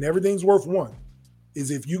point, and everything's worth 1, is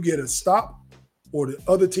if you get a stop or the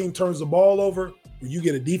other team turns the ball over or you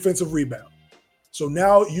get a defensive rebound. So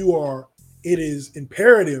now it is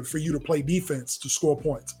imperative for you to play defense to score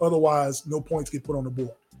points. Otherwise, no points get put on the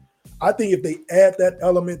board. I think if they add that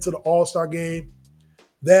element to the All-Star game,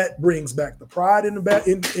 that brings back the pride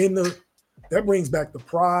that brings back the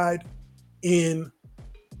pride in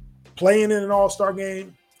playing in an All-Star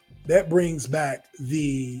game. That brings back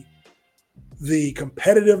the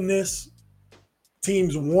competitiveness,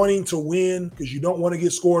 teams wanting to win because you don't want to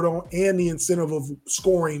get scored on, and the incentive of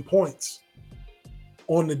scoring points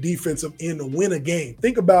on the defensive end to win a game.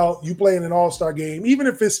 Think about you playing an All-Star game, even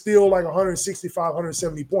if it's still like 165,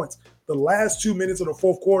 170 points. The last 2 minutes of the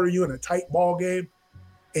fourth quarter, you in a tight ball game,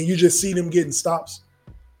 and you just see them getting stops.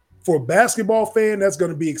 For a basketball fan, that's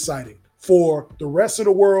going to be exciting. For the rest of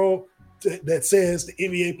the world that says the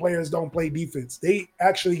NBA players don't play defense, they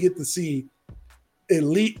actually get to see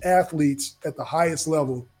elite athletes at the highest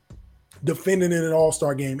level defending in an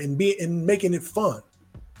All-Star game and making it fun.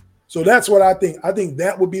 So that's what I think. I think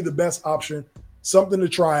that would be the best option, something to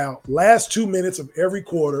try out. Last 2 minutes of every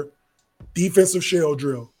quarter, defensive shell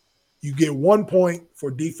drill. You get 1 point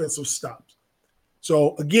for defensive stops.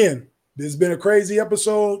 So again, this has been a crazy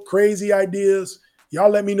episode, crazy ideas.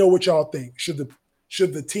 Y'all let me know what y'all think.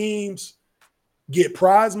 Should the teams get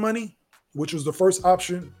prize money, which was the first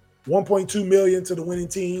option, $1.2 million to the winning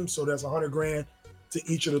team, so that's $100,000 to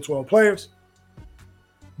each of the 12 players.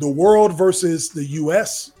 The world versus the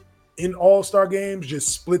U.S. in All-Star games, just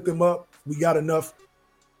split them up. We got enough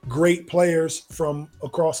great players from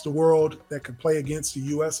across the world that can play against the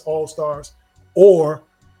U.S. All-Stars. Or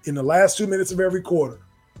in the last 2 minutes of every quarter,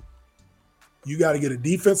 you got to get a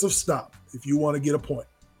defensive stop if you want to get a point.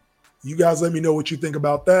 You guys let me know what you think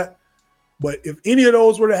about that. But if any of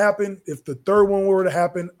those were to happen, if the third one were to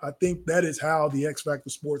happen, I think that is how the X Factor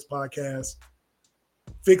Sports Podcast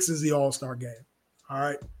fixes the All-Star game. All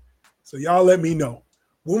right? So y'all let me know.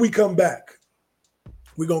 When we come back,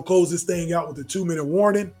 We're going to close this thing out with a 2-minute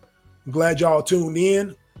warning. I'm glad y'all tuned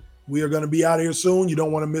in. We are going to be out of here soon. You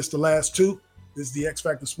don't want to miss the last two. This is the X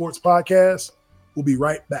Factor Sports Podcast. We'll be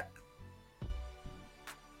right back.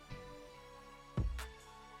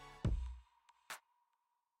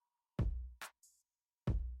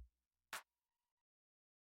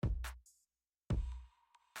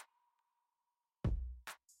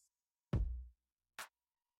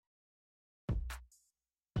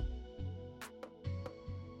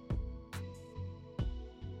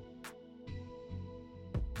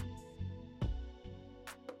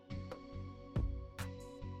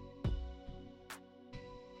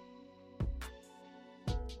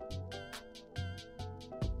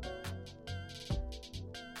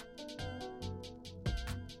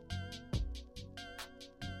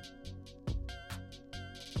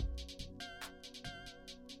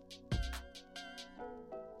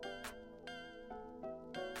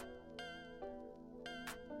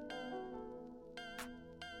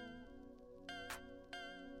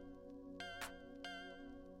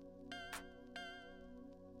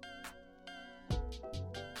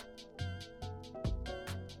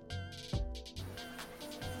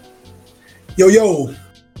 Yo,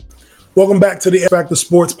 welcome back to the X Factor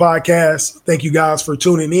Sports Podcast. Thank you guys for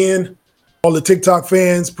tuning in. All the TikTok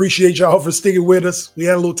fans, appreciate y'all for sticking with us. We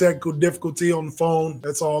had a little technical difficulty on the phone.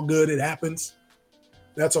 That's all good. It happens.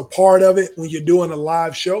 That's a part of it when you're doing a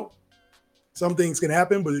live show. Some things can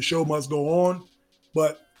happen, but the show must go on.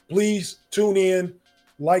 But please tune in,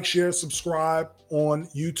 like, share, subscribe on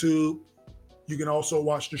YouTube. You can also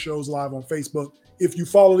watch the shows live on Facebook. If you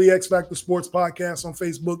follow the X Factor Sports Podcast on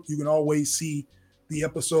Facebook, you can always see the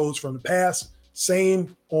episodes from the past.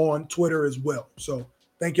 Same on Twitter as well. So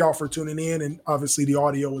thank y'all for tuning in. And obviously the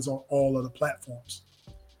audio is on all of the platforms.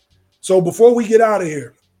 So before we get out of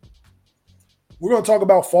here, we're going to talk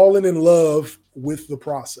about falling in love with the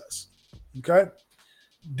process. Okay?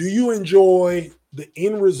 Do you enjoy the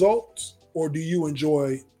end results or do you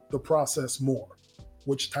enjoy the process more?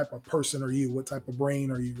 Which type of person are you? What type of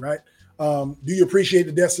brain are you, right? Do you appreciate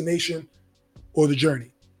the destination or the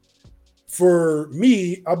journey? For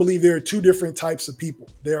me, I believe there are two different types of people.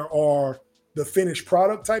 There are the finished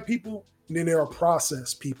product type people, and then there are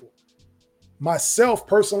process people. Myself,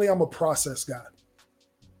 personally, I'm a process guy.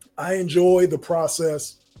 I enjoy the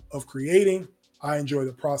process of creating. I enjoy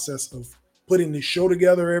the process of putting this show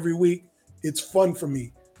together every week. It's fun for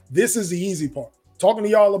me. This is the easy part. Talking to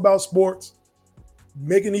y'all about sports,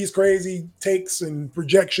 making these crazy takes and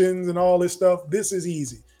projections and all this stuff, this is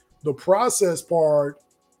easy. The process part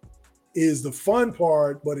is the fun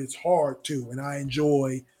part, but it's hard too. And I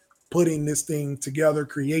enjoy putting this thing together,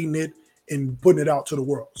 creating it, and putting it out to the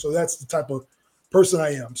world. So that's the type of person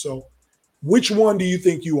I am. So which one do you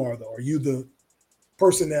think you are, though? Are you the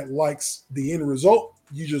person that likes the end result?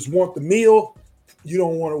 You just want the meal. You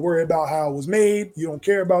don't want to worry about how it was made. You don't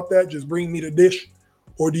care about that. Just bring me the dish.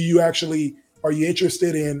 Or do you actually... are you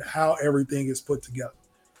interested in how everything is put together?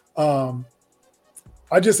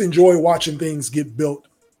 I just enjoy watching things get built.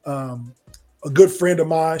 A good friend of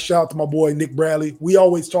mine, shout out to my boy, Nick Bradley. We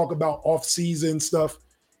always talk about off-season stuff.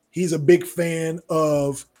 He's a big fan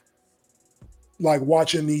of like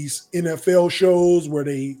watching these NFL shows where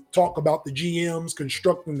they talk about the GMs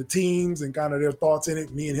constructing the teams and kind of their thoughts in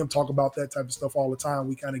it. Me and him talk about that type of stuff all the time.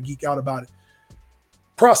 We kind of geek out about it.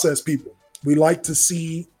 Process people. We like to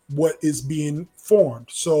see what is being formed.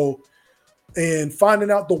 So, and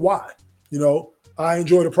finding out the why, I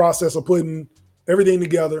enjoy the process of putting everything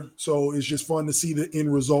together. So it's just fun to see the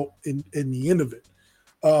end result in the end of it.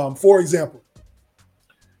 For example,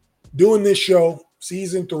 doing this show,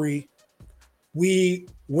 season 3, we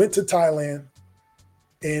went to Thailand,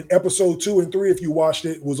 and episode 2 and 3, if you watched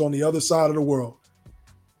it, was on the other side of the world.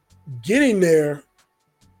 Getting there,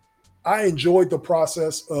 I enjoyed the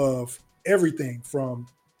process of everything from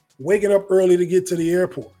waking up early to get to the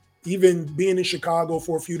airport, even being in Chicago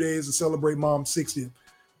for a few days to celebrate Mom's 60th.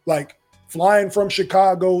 Like flying from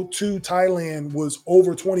Chicago to Thailand was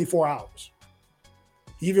over 24 hours.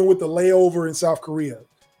 Even with the layover in South Korea,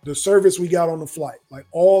 the service we got on the flight, like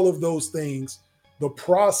all of those things, the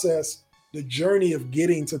process, the journey of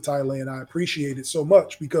getting to Thailand, I appreciate it so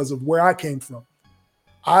much because of where I came from.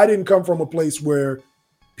 I didn't come from a place where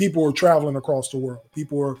people were traveling across the world.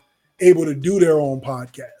 People were able to do their own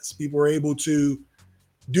podcasts. People are able to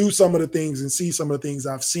do some of the things and see some of the things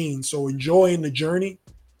I've seen. So enjoying the journey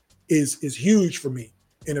is huge for me,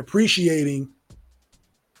 and appreciating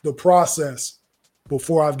the process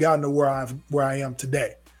before I've gotten to where I am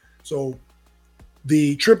today. So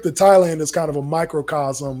the trip to Thailand is kind of a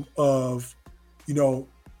microcosm of,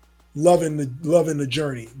 loving the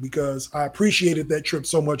journey, because I appreciated that trip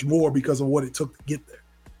so much more because of what it took to get there.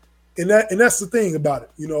 And that's the thing about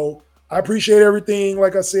it. You know, I appreciate everything,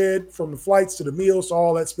 like I said, from the flights to the meals to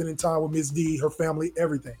all that, spending time with Miss D, her family,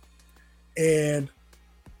 everything. And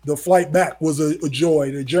the flight back was a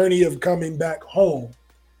joy. The journey of coming back home,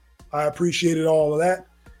 I appreciated all of that.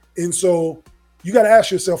 And so you got to ask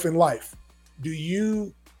yourself in life, do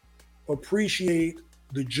you appreciate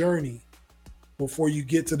the journey before you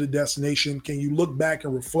get to the destination? Can you look back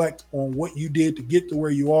and reflect on what you did to get to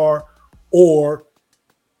where you are, or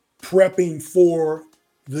prepping for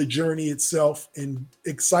the journey itself and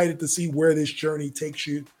excited to see where this journey takes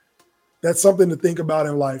you? That's something to think about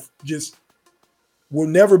in life. Just, we'll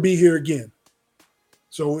never be here again.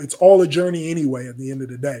 So it's all a journey anyway at the end of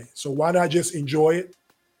the day. So why not just enjoy it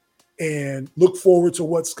and look forward to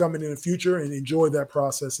what's coming in the future and enjoy that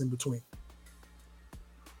process in between.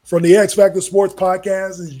 From the X Factor Sports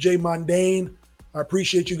Podcast, this is Jay Mundane. I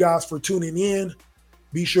appreciate you guys for tuning in.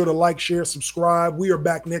 Be sure to like, share, subscribe. We are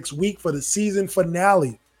back next week for the season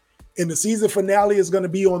finale. And the season finale is going to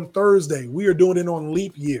be on Thursday. We are doing it on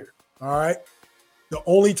leap year. All right. The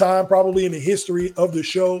only time probably in the history of the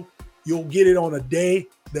show you'll get it on a day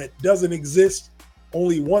that doesn't exist,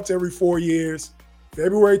 only once every 4 years.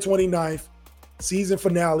 February 29th, season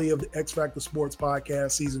finale of the X Factor Sports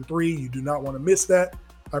Podcast, Season 3. You do not want to miss that.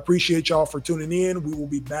 I appreciate y'all for tuning in. We will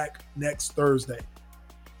be back next Thursday.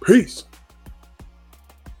 Peace.